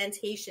it presents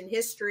Haitian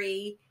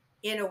history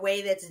in a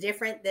way that's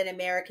different than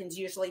Americans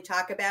usually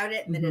talk about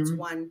it, and that it's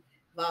one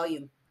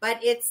volume.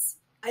 But it's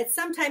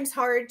sometimes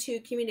hard to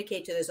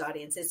communicate to those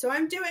audiences. So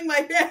I'm doing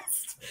my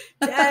best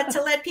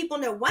to let people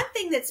know. One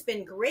thing that's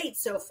been great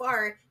so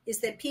far is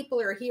that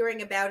people are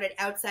hearing about it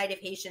outside of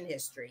Haitian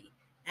history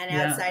and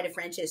outside of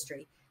French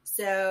history.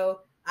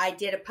 So I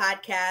did a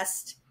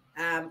podcast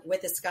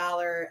with a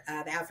scholar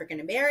of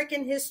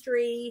African-American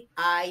history.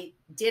 I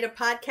did a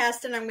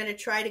podcast, and I'm going to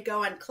try to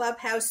go on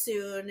Clubhouse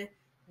soon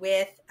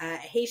with a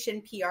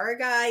Haitian PR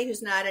guy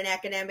who's not an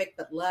academic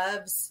but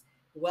loves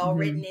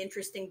well-written,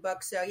 interesting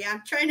books. So yeah,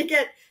 I'm trying to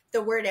get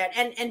the word out.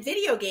 And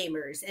video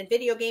gamers and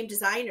video game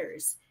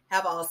designers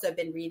have also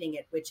been reading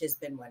it, which has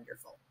been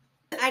wonderful.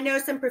 I know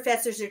some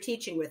professors are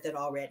teaching with it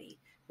already,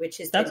 which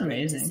has been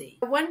great to see.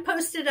 One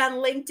posted on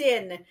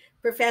LinkedIn,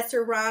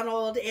 Professor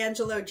Ronald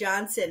Angelo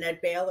Johnson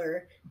at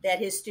Baylor, that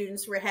his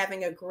students were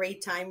having a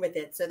great time with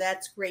it. So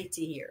that's great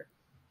to hear.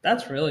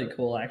 That's really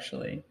cool,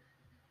 actually.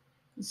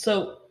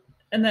 So,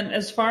 and then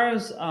as far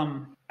as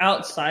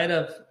outside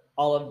of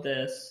all of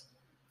this,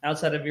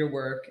 outside of your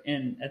work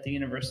at the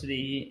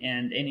university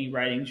and any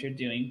writings you're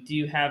doing, do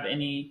you have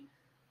any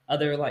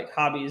other like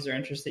hobbies or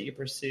interests that you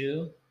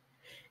pursue?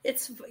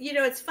 It's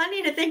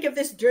funny to think of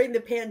this during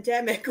the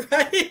pandemic,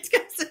 right?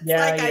 Because it's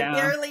I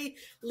barely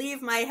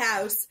leave my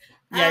house.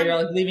 Yeah,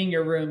 you're like leaving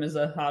your room is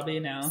a hobby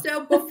now.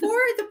 So before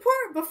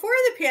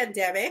the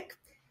pandemic,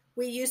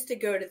 we used to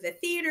go to the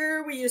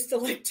theater. We used to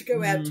like to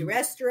go out to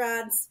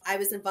restaurants. I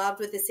was involved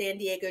with the San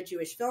Diego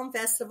Jewish Film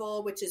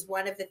Festival, which is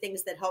one of the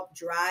things that helped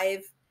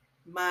drive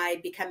my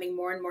becoming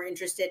more and more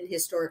interested in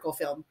historical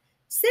film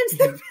since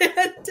the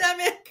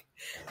pandemic,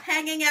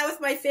 hanging out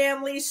with my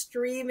family,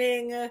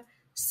 streaming.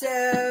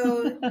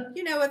 So,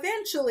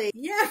 eventually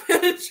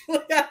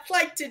I'd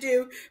like to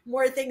do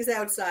more things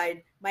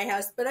outside my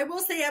house. But I will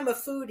say I'm a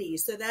foodie.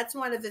 So that's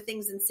one of the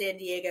things in San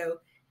Diego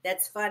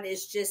that's fun,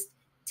 is just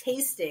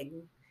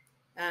tasting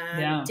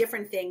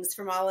different things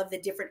from all of the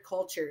different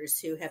cultures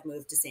who have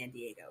moved to San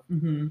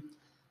Diego.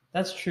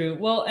 That's true.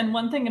 Well, and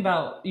one thing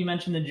about, you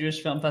mentioned the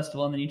Jewish Film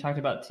Festival, and then you talked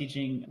about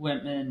teaching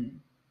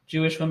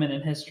Jewish women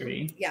in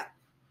history. Yeah.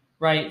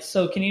 Right.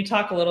 So can you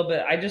talk a little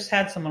bit? I just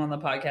had someone on the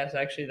podcast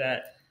actually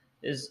that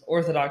is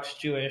Orthodox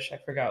Jewish. I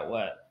forgot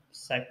what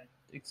sect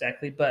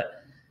exactly,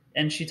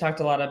 and she talked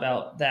a lot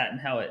about that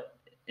and how it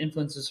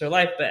influences her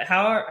life. But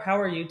how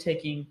are you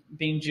taking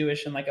being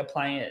Jewish and like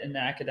applying it in the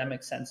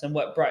academic sense? And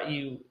what brought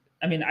you,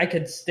 I mean, I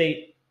could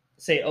say,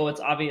 oh, it's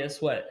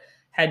obvious what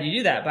had you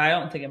do that, but I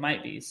don't think it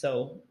might be.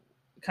 So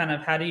kind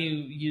of how do you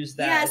use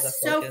that as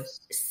a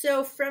focus?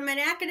 So from an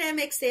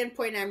academic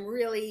standpoint, I'm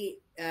really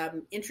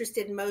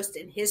interested most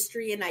in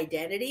history and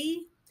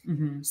identity.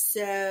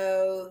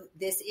 So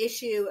this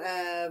issue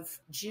of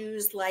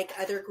Jews, like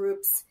other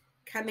groups,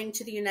 coming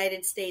to the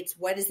United States,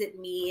 what does it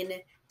mean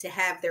to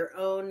have their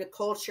own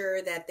culture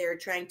that they're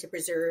trying to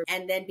preserve,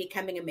 and then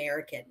becoming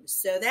American?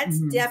 So that's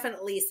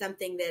definitely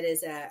something that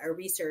is a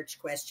research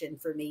question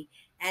for me.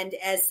 And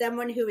as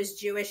someone who is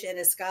Jewish and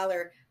a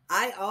scholar,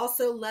 I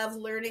also love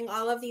learning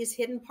all of these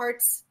hidden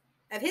parts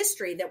of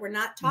history that were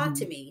not taught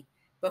to me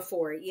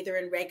before, either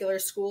in regular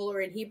school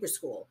or in Hebrew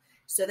school.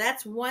 So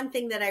that's one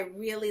thing that I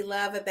really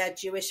love about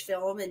Jewish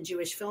film and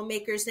Jewish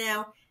filmmakers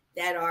now,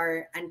 that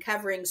are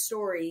uncovering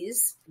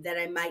stories that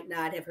I might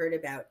not have heard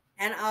about.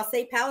 And I'll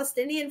say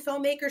Palestinian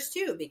filmmakers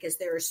too, because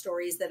there are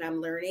stories that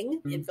I'm learning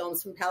in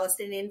films from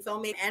Palestinian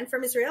filmmakers and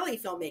from Israeli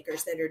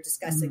filmmakers that are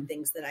discussing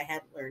things that I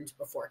hadn't learned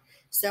before.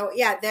 So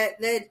yeah,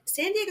 the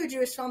San Diego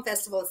Jewish Film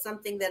Festival is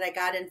something that I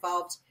got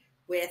involved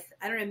with,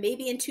 I don't know,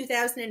 maybe in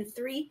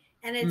 2003.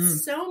 And Mm,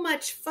 it's so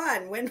much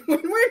fun when we're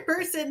in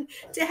person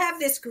to have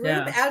this group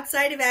yeah.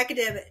 outside of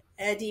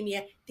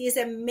academia, these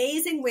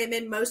amazing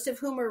women, most of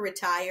whom are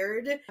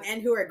retired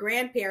and who are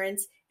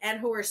grandparents and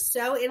who are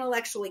so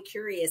intellectually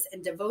curious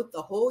and devote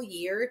the whole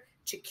year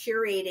to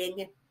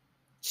curating,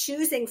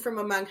 choosing from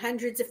among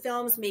hundreds of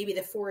films, maybe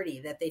the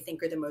 40 that they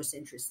think are the most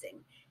interesting.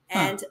 Huh.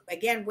 And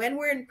again, when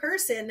we're in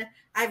person,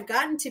 I've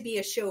gotten to be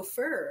a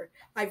chauffeur.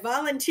 I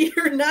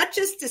volunteer not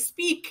just to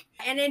speak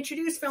and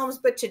introduce films,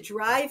 but to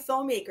drive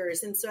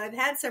filmmakers. And so I've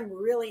had some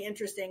really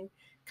interesting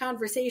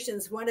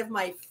conversations. One of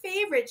my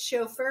favorite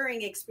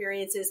chauffeuring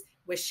experiences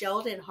was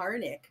Sheldon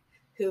Harnick,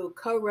 who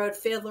co-wrote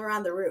Fiddler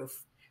on the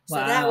Roof. So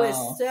that was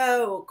Wow.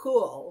 so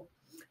cool.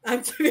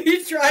 To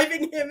be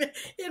driving him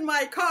in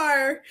my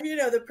car,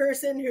 the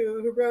person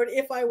who wrote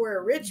If I Were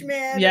a Rich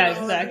Man and Yeah,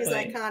 all of these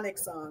exactly. iconic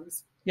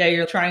songs. Yeah,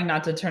 you're trying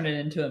not to turn it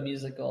into a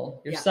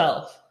musical Yeah.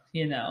 yourself,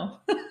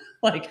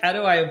 Like, how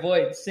do I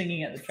avoid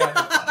singing at the traffic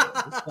light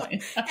at this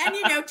point?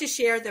 And, to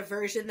share the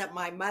version that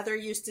my mother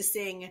used to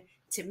sing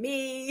to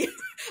me,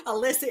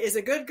 Alyssa is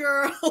a good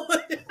girl.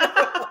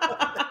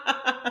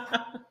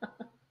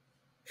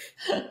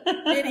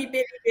 Bitty,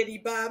 bitty, bitty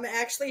bum.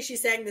 Actually, she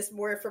sang this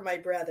more for my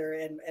brother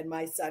and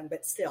my son,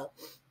 but still.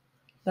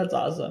 That's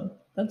awesome.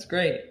 That's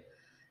great.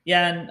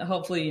 Yeah, and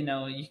hopefully, you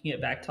can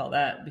get back to all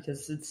that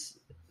because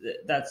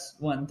that's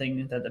one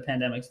thing that the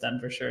pandemic's done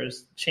for sure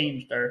is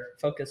changed our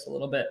focus a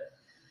little bit.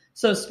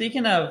 So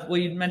speaking of, well,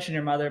 you mentioned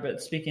your mother,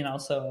 but speaking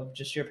also of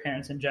just your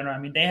parents in general, I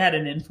mean, they had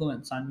an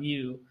influence on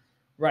you,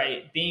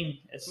 right? Being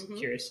as Mm-hmm.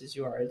 curious as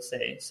you are, I'd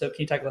say. So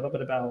can you talk a little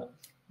bit more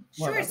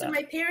Sure. about So that?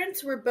 my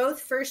parents were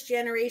both first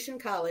generation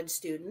college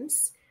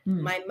students.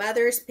 Hmm. My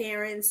mother's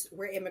parents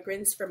were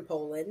immigrants from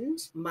Poland.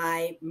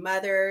 My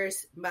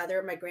mother's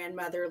mother, my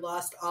grandmother,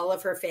 lost all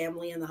of her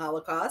family in the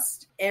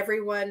Holocaust.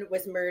 Everyone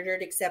was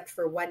murdered except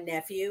for one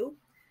nephew.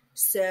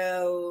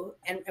 So,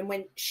 and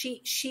when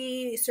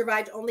she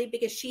survived only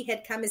because she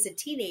had come as a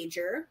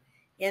teenager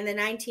in the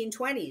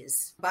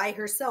 1920s by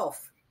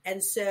herself.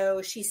 And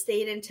so she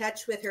stayed in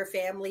touch with her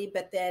family,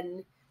 but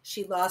then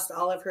she lost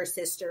all of her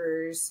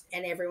sisters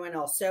and everyone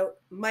else. So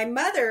my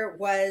mother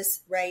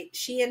was, right,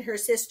 she and her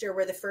sister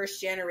were the first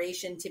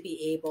generation to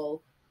be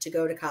able to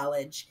go to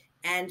college.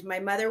 And my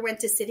mother went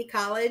to City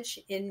College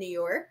in New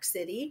York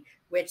City,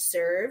 which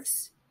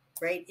serves,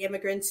 right,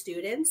 immigrant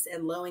students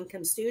and low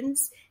income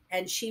students.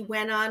 And she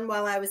went on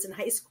while I was in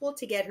high school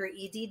to get her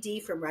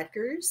EDD from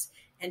Rutgers.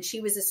 And she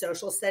was a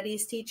social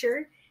studies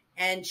teacher.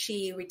 And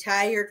she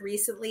retired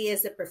recently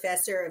as a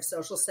professor of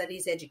social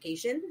studies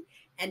education.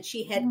 And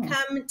she had Oh.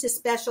 come to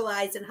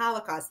specialize in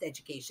Holocaust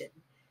education.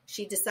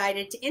 She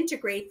decided to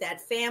integrate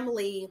that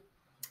family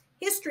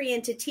history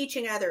into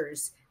teaching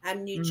others.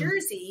 New Mm.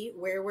 Jersey,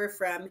 where we're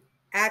from,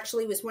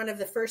 actually was one of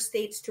the first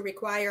states to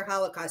require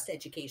Holocaust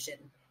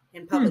education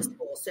in public Hmm.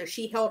 schools. So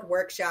she held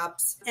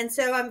workshops. And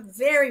so I'm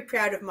very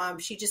proud of Mom.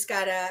 She just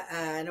got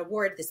an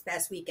award this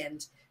past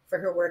weekend for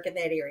her work in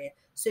that area.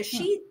 So Huh.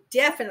 she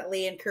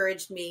definitely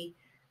encouraged me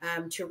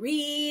to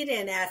read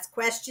and ask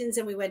questions,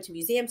 and we went to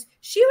museums.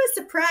 She was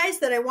surprised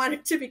that I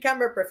wanted to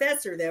become a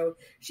professor, though.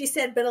 She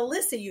said, "But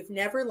Alyssa, you've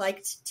never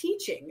liked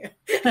teaching."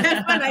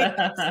 And when I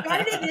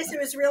started this, it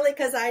was really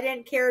because I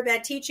didn't care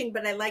about teaching,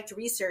 but I liked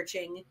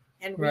researching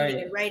and reading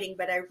Right. and writing.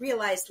 But I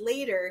realized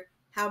later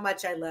how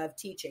much I love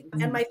teaching.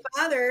 And Mm. my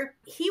father,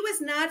 he was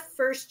not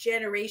first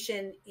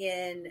generation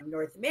in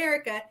North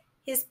America.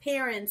 His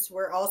parents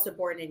were also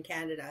born in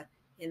Canada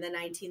in the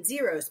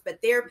 1900s,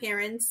 but their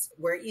parents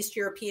were East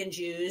European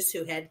Jews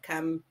who had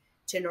come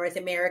to North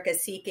America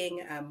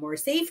seeking more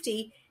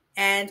safety.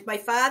 And my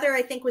father,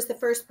 I think, was the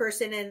first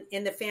person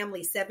in the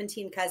family,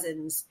 17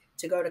 cousins,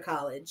 to go to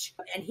college.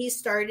 And he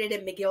started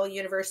at McGill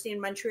University in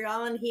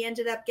Montreal, and he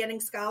ended up getting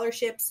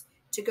scholarships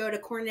to go to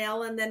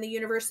Cornell and then the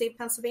University of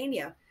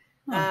Pennsylvania.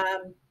 Huh.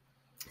 Um,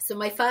 so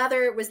my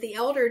father was the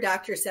elder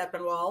Dr.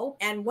 Sepinwall.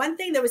 And one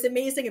thing that was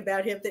amazing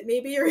about him that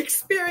maybe you're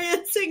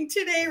experiencing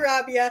today,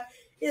 Rabia,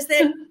 is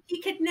that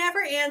he could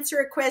never answer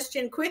a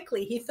question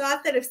quickly. He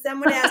thought that if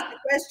someone asked a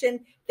question,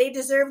 they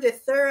deserved a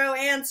thorough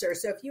answer.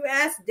 So if you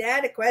asked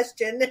Dad a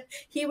question,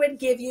 he would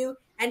give you,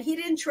 and he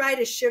didn't try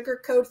to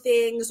sugarcoat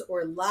things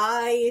or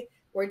lie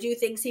or do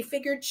things he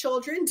figured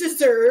children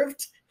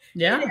deserved.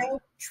 Yeah.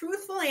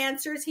 Truthful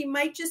answers. He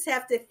might just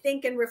have to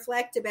think and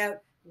reflect about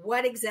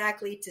what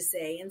exactly to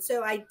say. And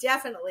so I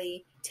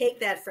definitely take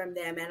that from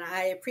them. And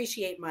I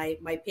appreciate my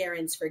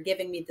parents for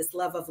giving me this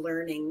love of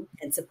learning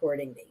and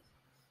supporting me.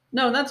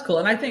 No, that's cool.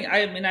 And I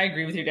mean, I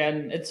agree with your dad,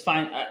 and it's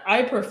fine.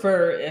 I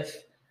prefer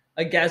if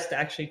a guest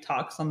actually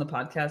talks on the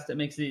podcast. It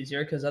makes it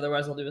easier because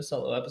otherwise I'll do a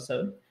solo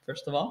episode,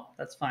 first of all.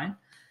 That's fine.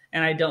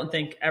 And I don't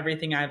think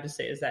everything I have to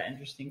say is that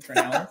interesting for an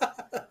hour.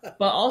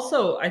 But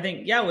also, I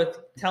think, yeah, with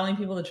telling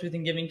people the truth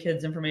and giving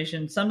kids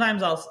information,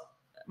 sometimes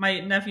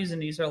my nephews and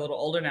niece are a little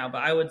older now,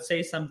 but I would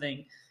say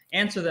something,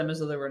 answer them as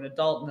though they were an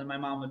adult. And then my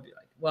mom would be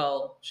like,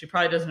 well, she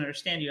probably doesn't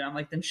understand you. And I'm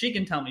like, then she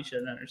can tell me she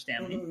doesn't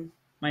understand me, Mm-hmm.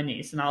 my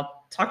niece, and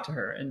I'll talk to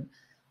her. And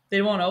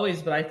They won't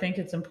always, but I think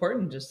it's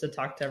important just to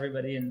talk to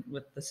everybody and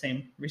with the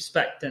same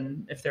respect,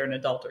 and if they're an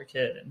adult or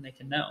kid, and they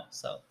can know.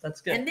 So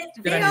that's good. And It's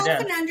good they on your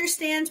often dad.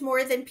 understand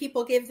more than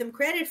people give them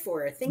credit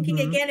for. Thinking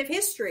Mm-hmm. again of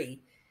history,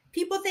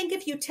 people think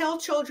if you tell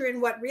children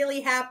what really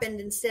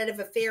happened instead of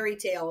a fairy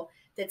tale,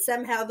 that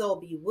somehow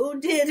they'll be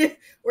wounded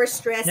or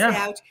stressed Yeah.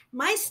 out.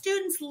 My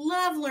students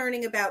love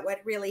learning about what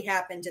really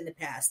happened in the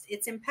past.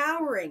 It's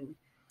empowering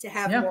to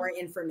have Yeah. more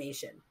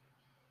information.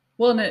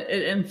 Well, and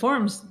it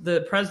informs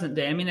the present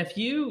day. I mean, if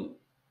you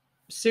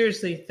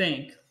seriously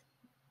think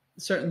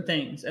certain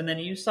things and then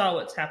you saw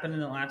what's happened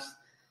in the last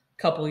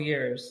couple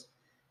years,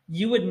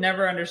 you would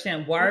never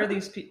understand why are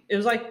these people. It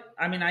was like,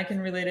 I mean, I can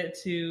relate it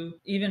to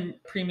even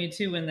pre-me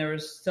too, when there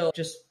was still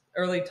just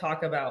early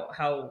talk about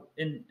how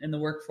in the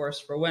workforce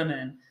for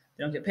women,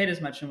 they don't get paid as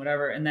much and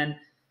whatever. And then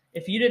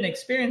if you didn't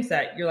experience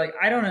that, you're like,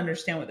 I don't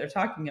understand what they're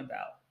talking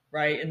about.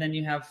 Right. And then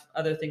you have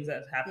other things that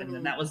have happened. Mm-hmm.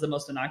 And that was the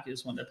most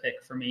innocuous one to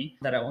pick for me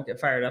that I won't get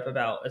fired up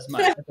about as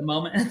much at the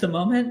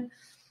moment.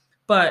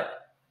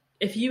 But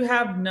if you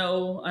have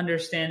no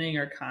understanding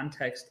or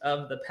context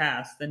of the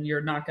past, then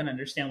you're not going to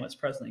understand what's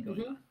presently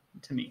going on,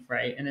 to me.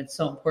 Right. And it's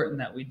so important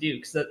that we do,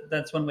 because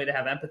that's one way to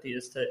have empathy,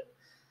 is to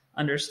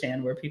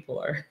understand where people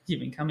are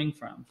even coming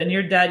from. And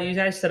your dad, you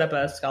guys set up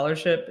a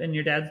scholarship in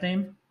your dad's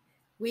name?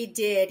 We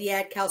did, yeah,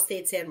 at Cal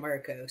State San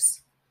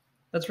Marcos.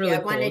 That's really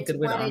cool. A good way to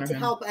wanted honor to him.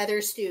 help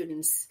other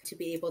students to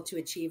be able to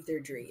achieve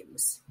their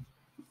dreams.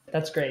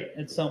 That's great.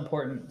 It's so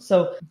important.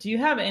 So do you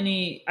have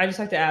any, I just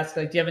like to ask,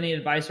 like, do you have any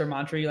advice or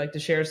mantra you like to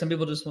share? Some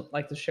people just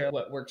like to share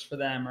what works for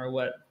them, or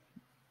what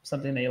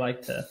something they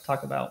like to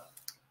talk about.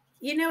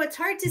 You know, it's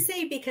hard to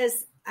say,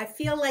 because I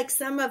feel like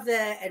some of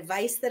the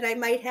advice that I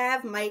might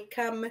have might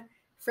come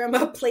from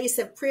a place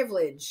of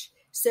privilege.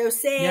 So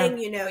saying,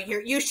 you know,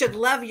 you should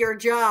love your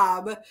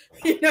job,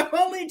 you know,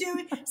 only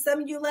do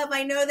some you love.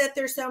 I know that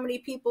there's so many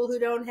people who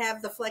don't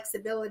have the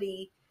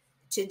flexibility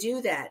to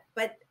do that.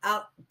 But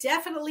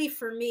definitely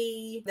for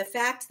me, the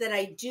fact that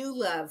I do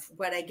love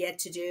what I get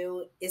to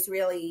do is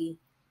really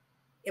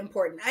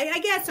important. I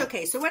guess,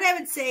 okay, so what I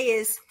would say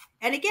is,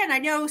 and again, I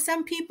know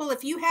some people,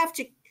 if you have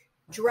to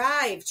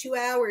drive 2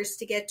 hours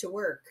to get to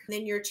work,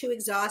 then you're too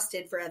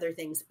exhausted for other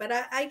things. But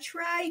I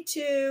try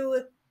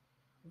to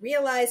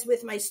realize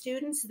with my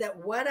students that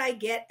what I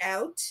get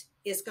out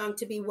is going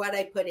to be what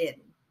I put in.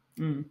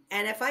 And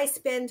if I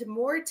spend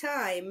more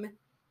time,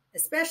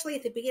 especially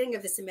at the beginning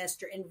of the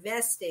semester,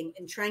 investing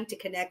and trying to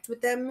connect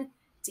with them,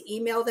 to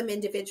email them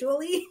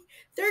individually,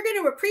 they're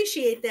going to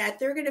appreciate that.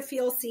 They're going to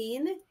feel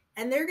seen,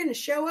 and they're going to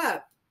show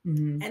up,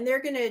 and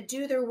they're going to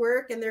do their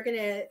work, and they're going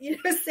to, you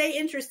know, say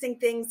interesting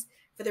things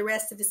for the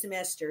rest of the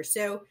semester.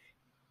 So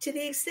to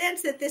the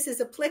extent that this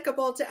is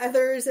applicable to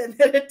others and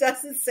that it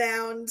doesn't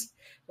sound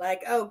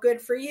like, oh,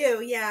 good for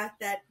you, yeah,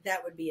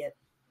 that would be it.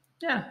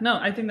 Yeah, no,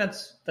 I think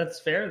that's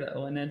fair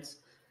though. And it's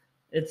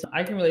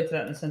I can relate to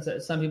that in the sense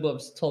that some people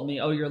have told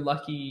me, oh, you're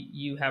lucky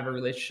you have a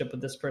relationship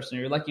with this person,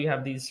 or you're lucky you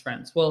have these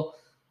friends. Well,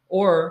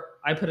 or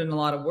I put in a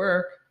lot of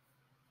work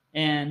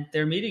and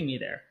they're meeting me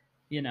there,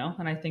 you know?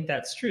 And I think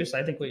that's true. So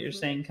I think what you're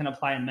saying can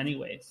apply in many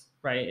ways,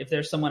 right? If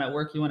there's someone at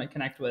work you want to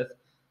connect with,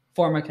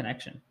 form a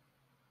connection.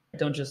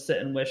 Don't just sit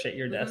and wish at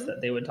your desk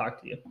that they would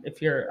talk to you. If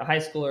you're a high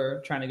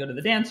schooler trying to go to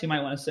the dance, you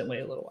might want to sit and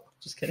wait a little while.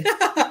 Just kidding.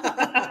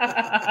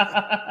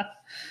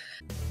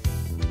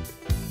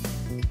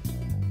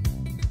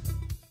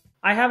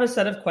 I have a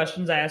set of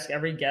questions I ask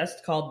every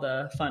guest called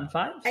the Fun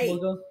Five. Hey.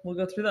 We'll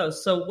go through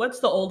those. So what's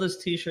the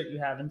oldest t-shirt you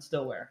have and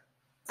still wear?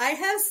 I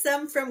have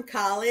some from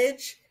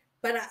college,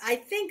 but I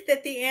think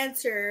that the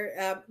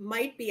answer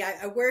might be,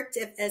 I worked,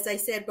 as I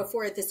said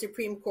before, at the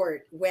Supreme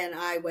Court when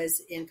I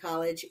was in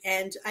college,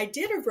 and I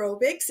did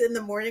aerobics in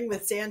the morning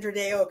with Sandra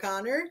Day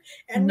O'Connor,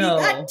 and we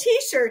got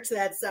t-shirts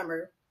that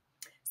summer.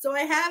 So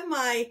I have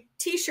my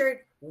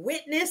t-shirt,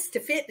 Witness to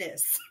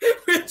Fitness,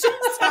 which is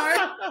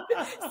our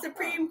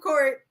Supreme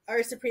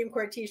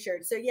Court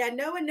t-shirt. So yeah,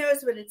 no one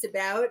knows what it's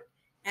about.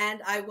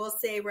 And I will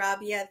say,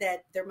 Rabia,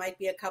 that there might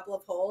be a couple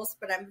of holes,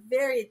 but I'm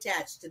very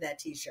attached to that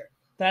t-shirt.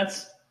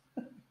 That's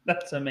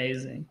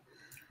amazing.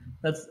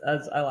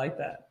 I like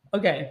that.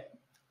 Okay.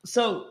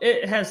 So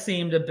it has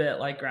seemed a bit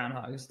like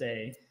Groundhog's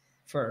Day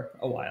for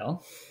a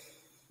while.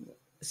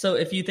 So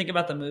if you think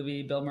about the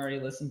movie, Bill Murray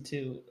listened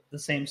to the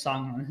same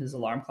song on his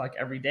alarm clock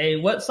every day.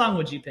 What song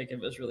would you pick if it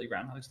was really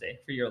Groundhog's Day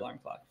for your alarm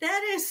clock?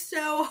 That is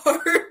so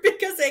hard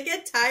because I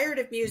get tired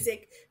of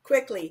music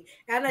quickly.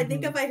 And I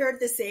think if I heard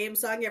the same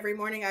song every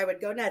morning, I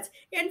would go nuts.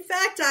 In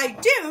fact, I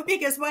do,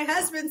 because my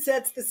husband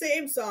sets the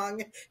same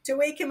song to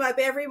wake him up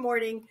every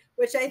morning,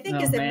 which I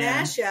think is a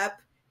mashup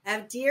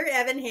of Dear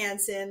Evan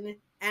Hansen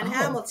and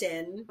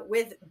Hamilton,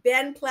 with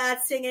Ben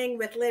Platt singing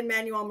with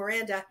Lin-Manuel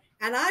Miranda.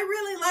 And I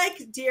really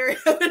like Dear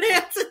Evan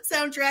Hansen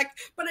soundtrack,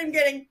 but I'm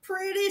getting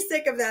pretty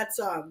sick of that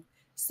song.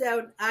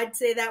 So I'd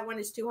say that one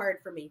is too hard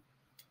for me.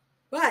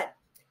 But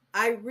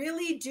I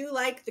really do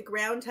like the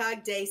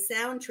Groundhog Day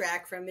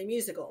soundtrack from the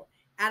musical.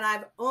 And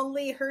I've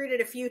only heard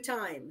it a few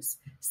times.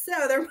 So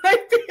there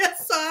might be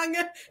a song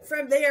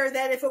from there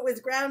that if it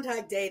was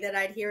Groundhog Day that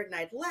I'd hear it and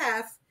I'd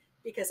laugh.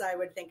 because I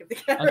would think of the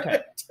Okay.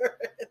 character.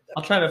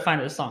 I'll try to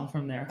find a song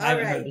from there. I All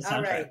haven't heard right, the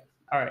all soundtrack. right.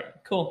 All right,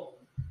 cool.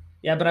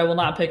 Yeah, but I will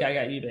not pick I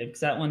Got You, Babe,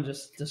 because that one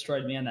just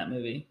destroyed me in that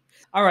movie.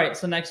 All right,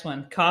 so next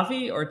one.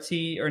 Coffee or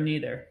tea or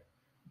neither?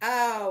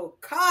 Oh,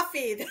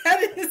 coffee.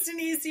 That is an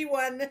easy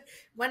one.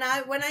 When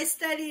I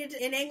studied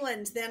in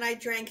England, then I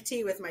drank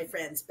tea with my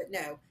friends, but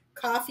no,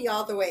 coffee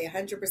all the way,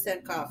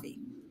 100% coffee.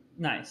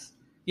 Nice.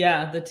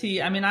 Yeah, the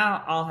tea. I mean,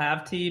 I'll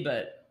have tea,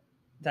 but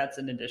that's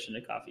in addition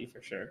to coffee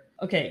for sure.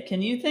 Okay,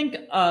 can you think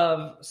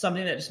of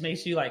something that just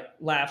makes you like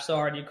laugh so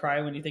hard you cry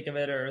when you think of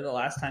it, or the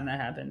last time that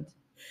happened?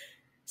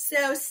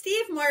 So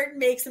Steve Martin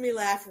makes me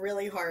laugh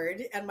really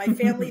hard, and my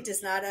family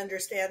does not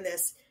understand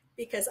this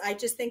because I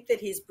just think that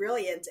he's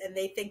brilliant, and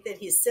they think that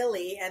he's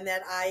silly, and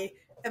that I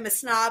am a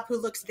snob who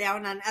looks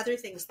down on other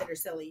things that are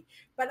silly.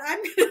 But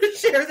I'm going to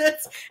share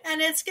this,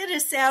 and it's going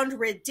to sound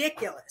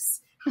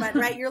ridiculous. But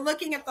right, you're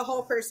looking at the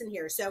whole person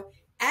here. So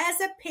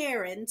as a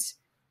parent,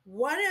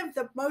 one of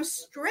the most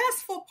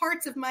stressful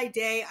parts of my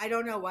day, I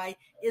don't know why,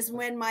 is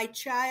when my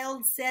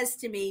child says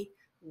to me,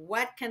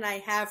 "What can I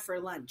have for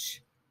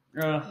lunch?"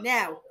 Ugh.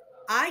 Now,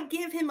 I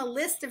give him a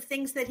list of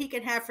things that he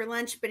can have for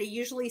lunch, but he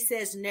usually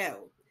says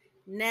no.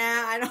 Nah,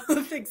 I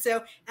don't think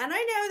so. And I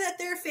know that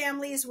there are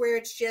families where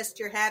it's just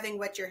you're having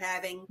what you're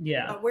having,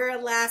 Yeah. but we're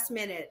a last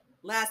minute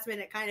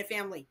kind of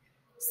family.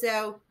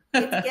 So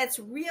it gets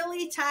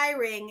really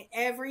tiring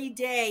every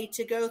day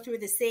to go through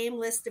the same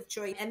list of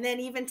choice and then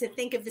even to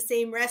think of the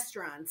same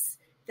restaurants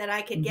that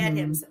I could get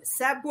him.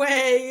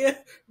 Subway,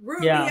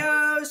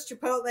 Rubio's,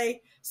 Chipotle.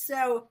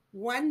 So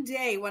one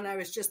day when I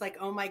was just like,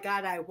 oh my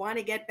God, I want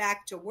to get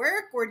back to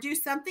work or do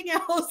something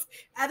else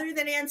other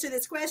than answer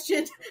this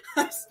question,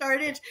 I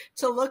started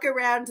to look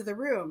around the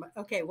room.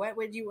 Okay, what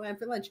would you want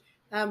for lunch?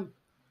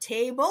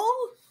 Table,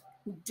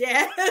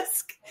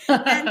 desk.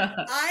 And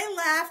I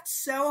laughed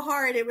so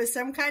hard. It was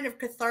some kind of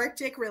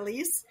cathartic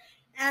release.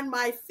 And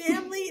my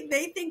family,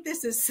 they think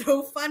this is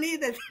so funny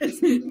that this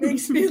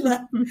makes me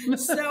laugh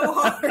so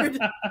hard.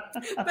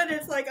 But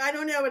it's like, I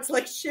don't know, it's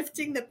like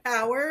shifting the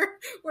power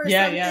or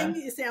something. Yeah.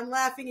 You see, I'm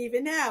laughing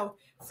even now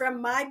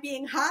from my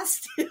being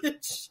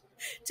hostage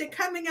to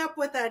coming up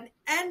with an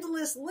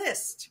endless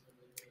list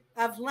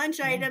of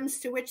lunch items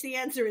to which the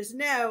answer is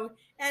no.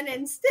 And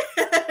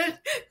instead,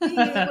 being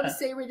able to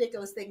say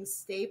ridiculous things,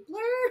 stapler,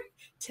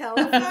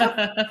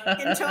 telephone,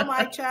 until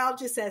my child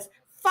just says,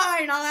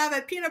 fine, I'll have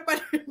a peanut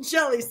butter and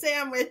jelly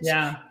sandwich.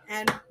 Yeah.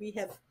 And we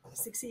have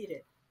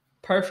succeeded.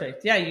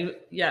 Perfect.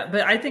 Yeah,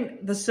 but I think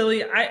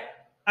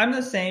I'm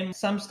the same.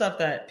 Some stuff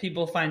that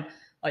people find,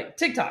 like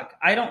TikTok,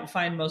 I don't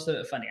find most of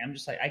it funny. I'm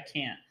just like, I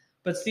can't.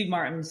 But Steve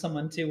Martin's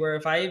someone too, where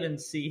if I even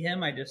see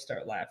him, I just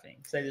start laughing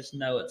because I just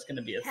know it's going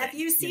to be a thing. Have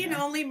you seen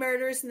Only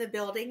Murders in the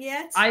Building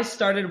yet? I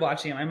started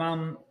watching it. My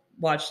mom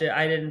watched it.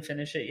 I didn't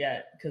finish it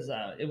yet because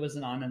it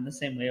wasn't on in the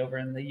same way over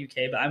in the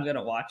UK, but I'm going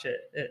to watch it.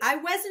 I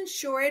wasn't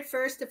sure at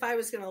first if I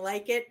was going to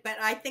like it, but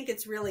I think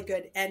it's really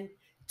good. And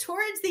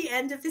towards the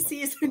end of the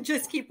season,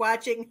 just keep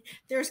watching.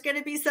 There's going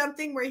to be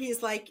something where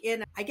he's like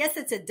I guess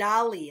it's a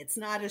dolly. It's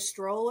not a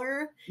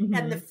stroller. Mm-hmm.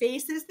 And the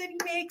faces that he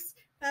makes,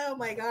 oh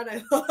my God,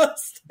 I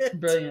lost it.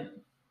 Brilliant.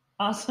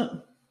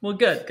 Awesome. Well,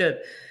 good.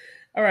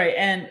 All right.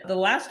 And the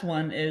last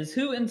one is,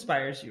 who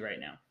inspires you right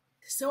now?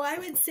 So I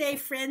would say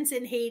friends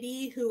in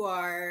Haiti who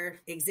are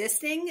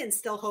existing and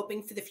still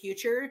hoping for the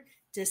future,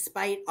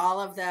 despite all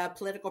of the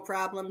political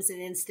problems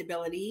and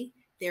instability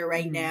there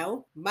right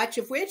now, much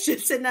of which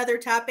is another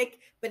topic,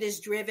 but is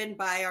driven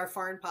by our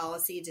foreign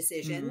policy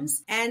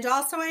decisions. And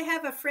also I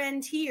have a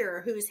friend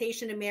here who's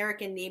Haitian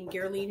American named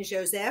Guerline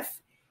Joseph,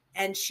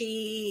 and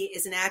she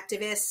is an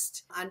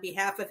activist on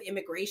behalf of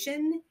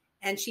immigration.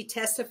 And she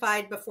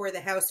testified before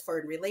the House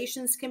Foreign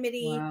Relations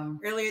Committee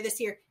earlier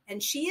this year.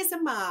 And she is a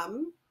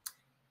mom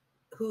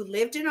who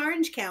lived in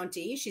Orange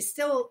County. She's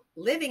still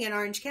living in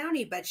Orange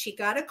County, but she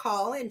got a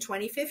call in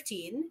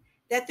 2015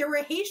 that there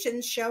were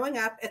Haitians showing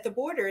up at the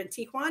border in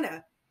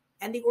Tijuana.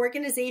 And the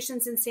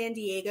organizations in San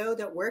Diego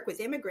that work with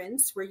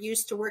immigrants were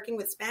used to working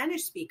with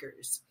Spanish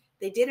speakers.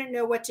 They didn't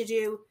know what to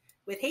do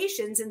with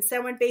Haitians. And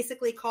someone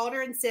basically called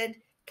her and said,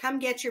 come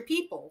get your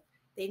people.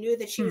 They knew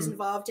that she was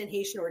involved in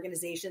Haitian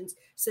organizations.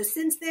 So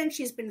since then,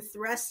 she's been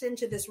thrust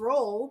into this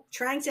role,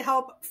 trying to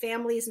help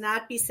families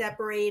not be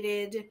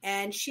separated.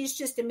 And she's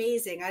just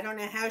amazing. I don't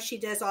know how she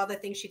does all the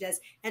things she does.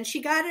 And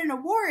she got an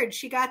award.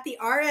 She got the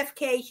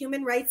RFK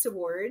Human Rights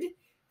Award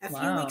a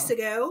few weeks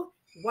ago.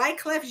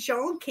 Wyclef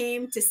Jean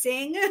came to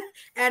sing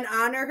and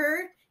honor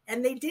her.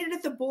 And they did it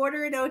at the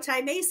border in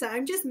Otay Mesa.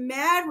 I'm just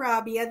mad,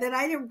 Rabia, that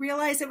I didn't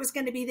realize it was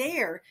going to be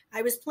there.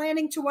 I was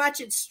planning to watch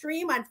it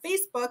stream on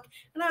Facebook,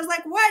 and I was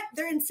like, what?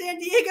 They're in San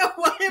Diego.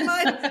 Why didn't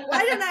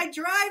I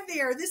drive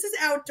there? This is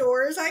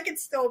outdoors. I could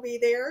still be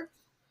there.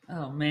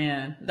 Oh,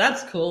 man.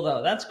 That's cool,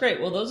 though. That's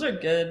great. Well, those are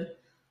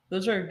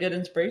good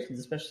inspirations,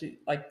 especially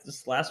like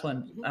this last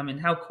one. I mean,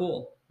 how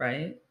cool,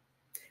 right?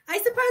 I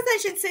suppose I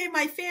should say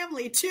my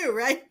family too,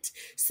 right?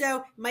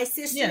 So my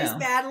sister is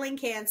battling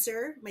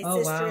cancer. My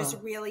sister is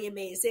really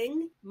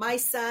amazing. My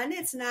son,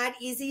 it's not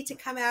easy to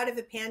come out of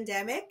a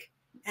pandemic,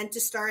 and to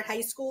start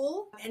high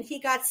school. And he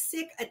got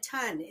sick a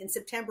ton in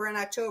September and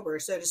October.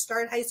 So to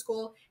start high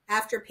school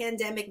after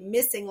pandemic,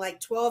 missing like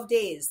 12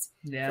 days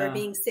for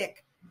being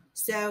sick.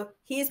 So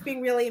he's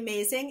been really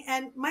amazing.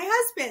 And my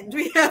husband,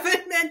 we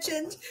haven't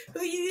mentioned,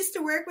 who you used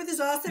to work with, is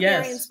also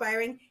very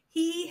inspiring.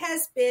 He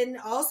has been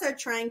also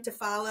trying to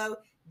follow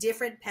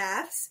different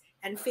paths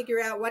and figure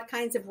out what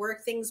kinds of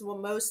work things will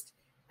most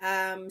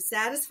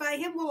satisfy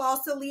him, while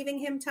also leaving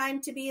him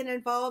time to be an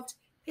involved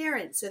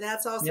parent. So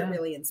that's also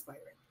really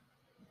inspiring.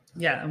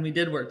 Yeah, and we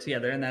did work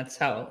together, and that's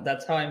how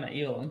I met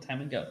you a long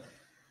time ago.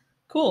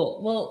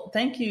 Cool. Well,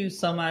 thank you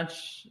so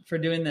much for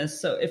doing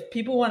this. So if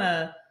people want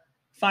to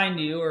find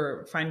you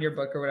or find your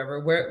book or whatever,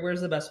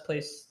 where's the best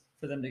place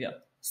for them to go?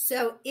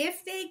 So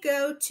if they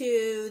go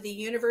to the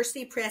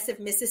University Press of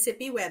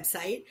Mississippi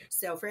website,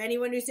 so for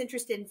anyone who's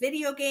interested in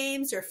video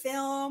games or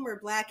film or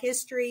Black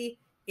history,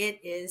 it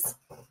is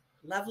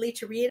lovely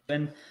to read.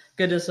 And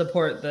good to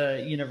support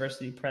the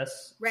University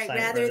Press site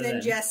rather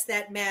than just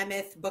that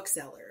mammoth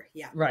bookseller.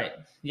 Yeah. Right.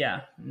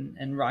 Yeah.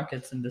 And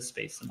rockets into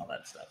space and all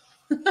that stuff.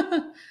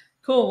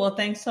 Cool. Well,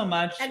 thanks so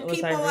much. And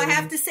Alyssa, people, I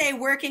have to say,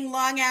 working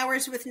long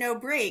hours with no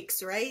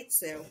breaks, right?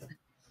 So.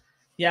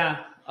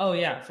 Yeah. Oh,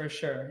 yeah, for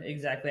sure.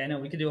 Exactly. I know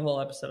we could do a whole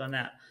episode on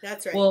that.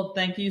 That's right. Well,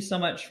 thank you so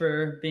much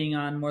for being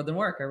on More Than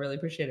Work. I really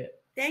appreciate it.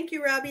 Thank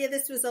you, Rabia.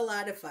 This was a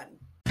lot of fun.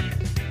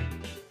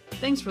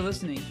 Thanks for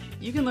listening.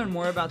 You can learn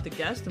more about the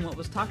guest and what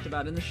was talked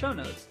about in the show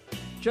notes.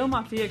 Joe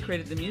Maffia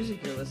created the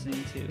music you're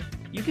listening to.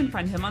 You can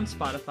find him on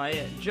Spotify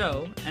at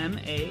Joe,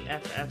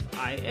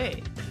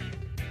 Maffia.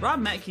 Rob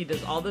Metke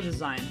does all the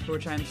design, for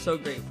which I am so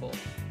grateful.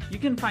 You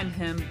can find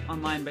him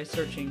online by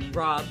searching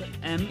Rob,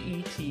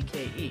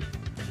 Metke.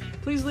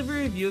 Please leave a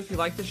review if you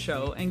like the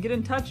show, and get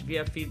in touch if you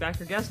have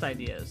feedback or guest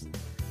ideas.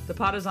 The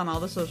pod is on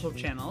all the social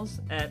channels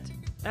at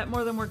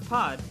More Than Work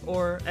Pod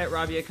or at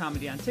Rabia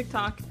Comedy on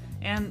TikTok,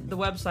 and the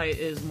website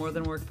is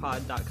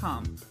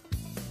morethanworkpod.com.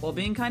 While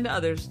being kind to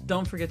others,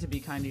 don't forget to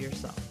be kind to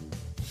yourself.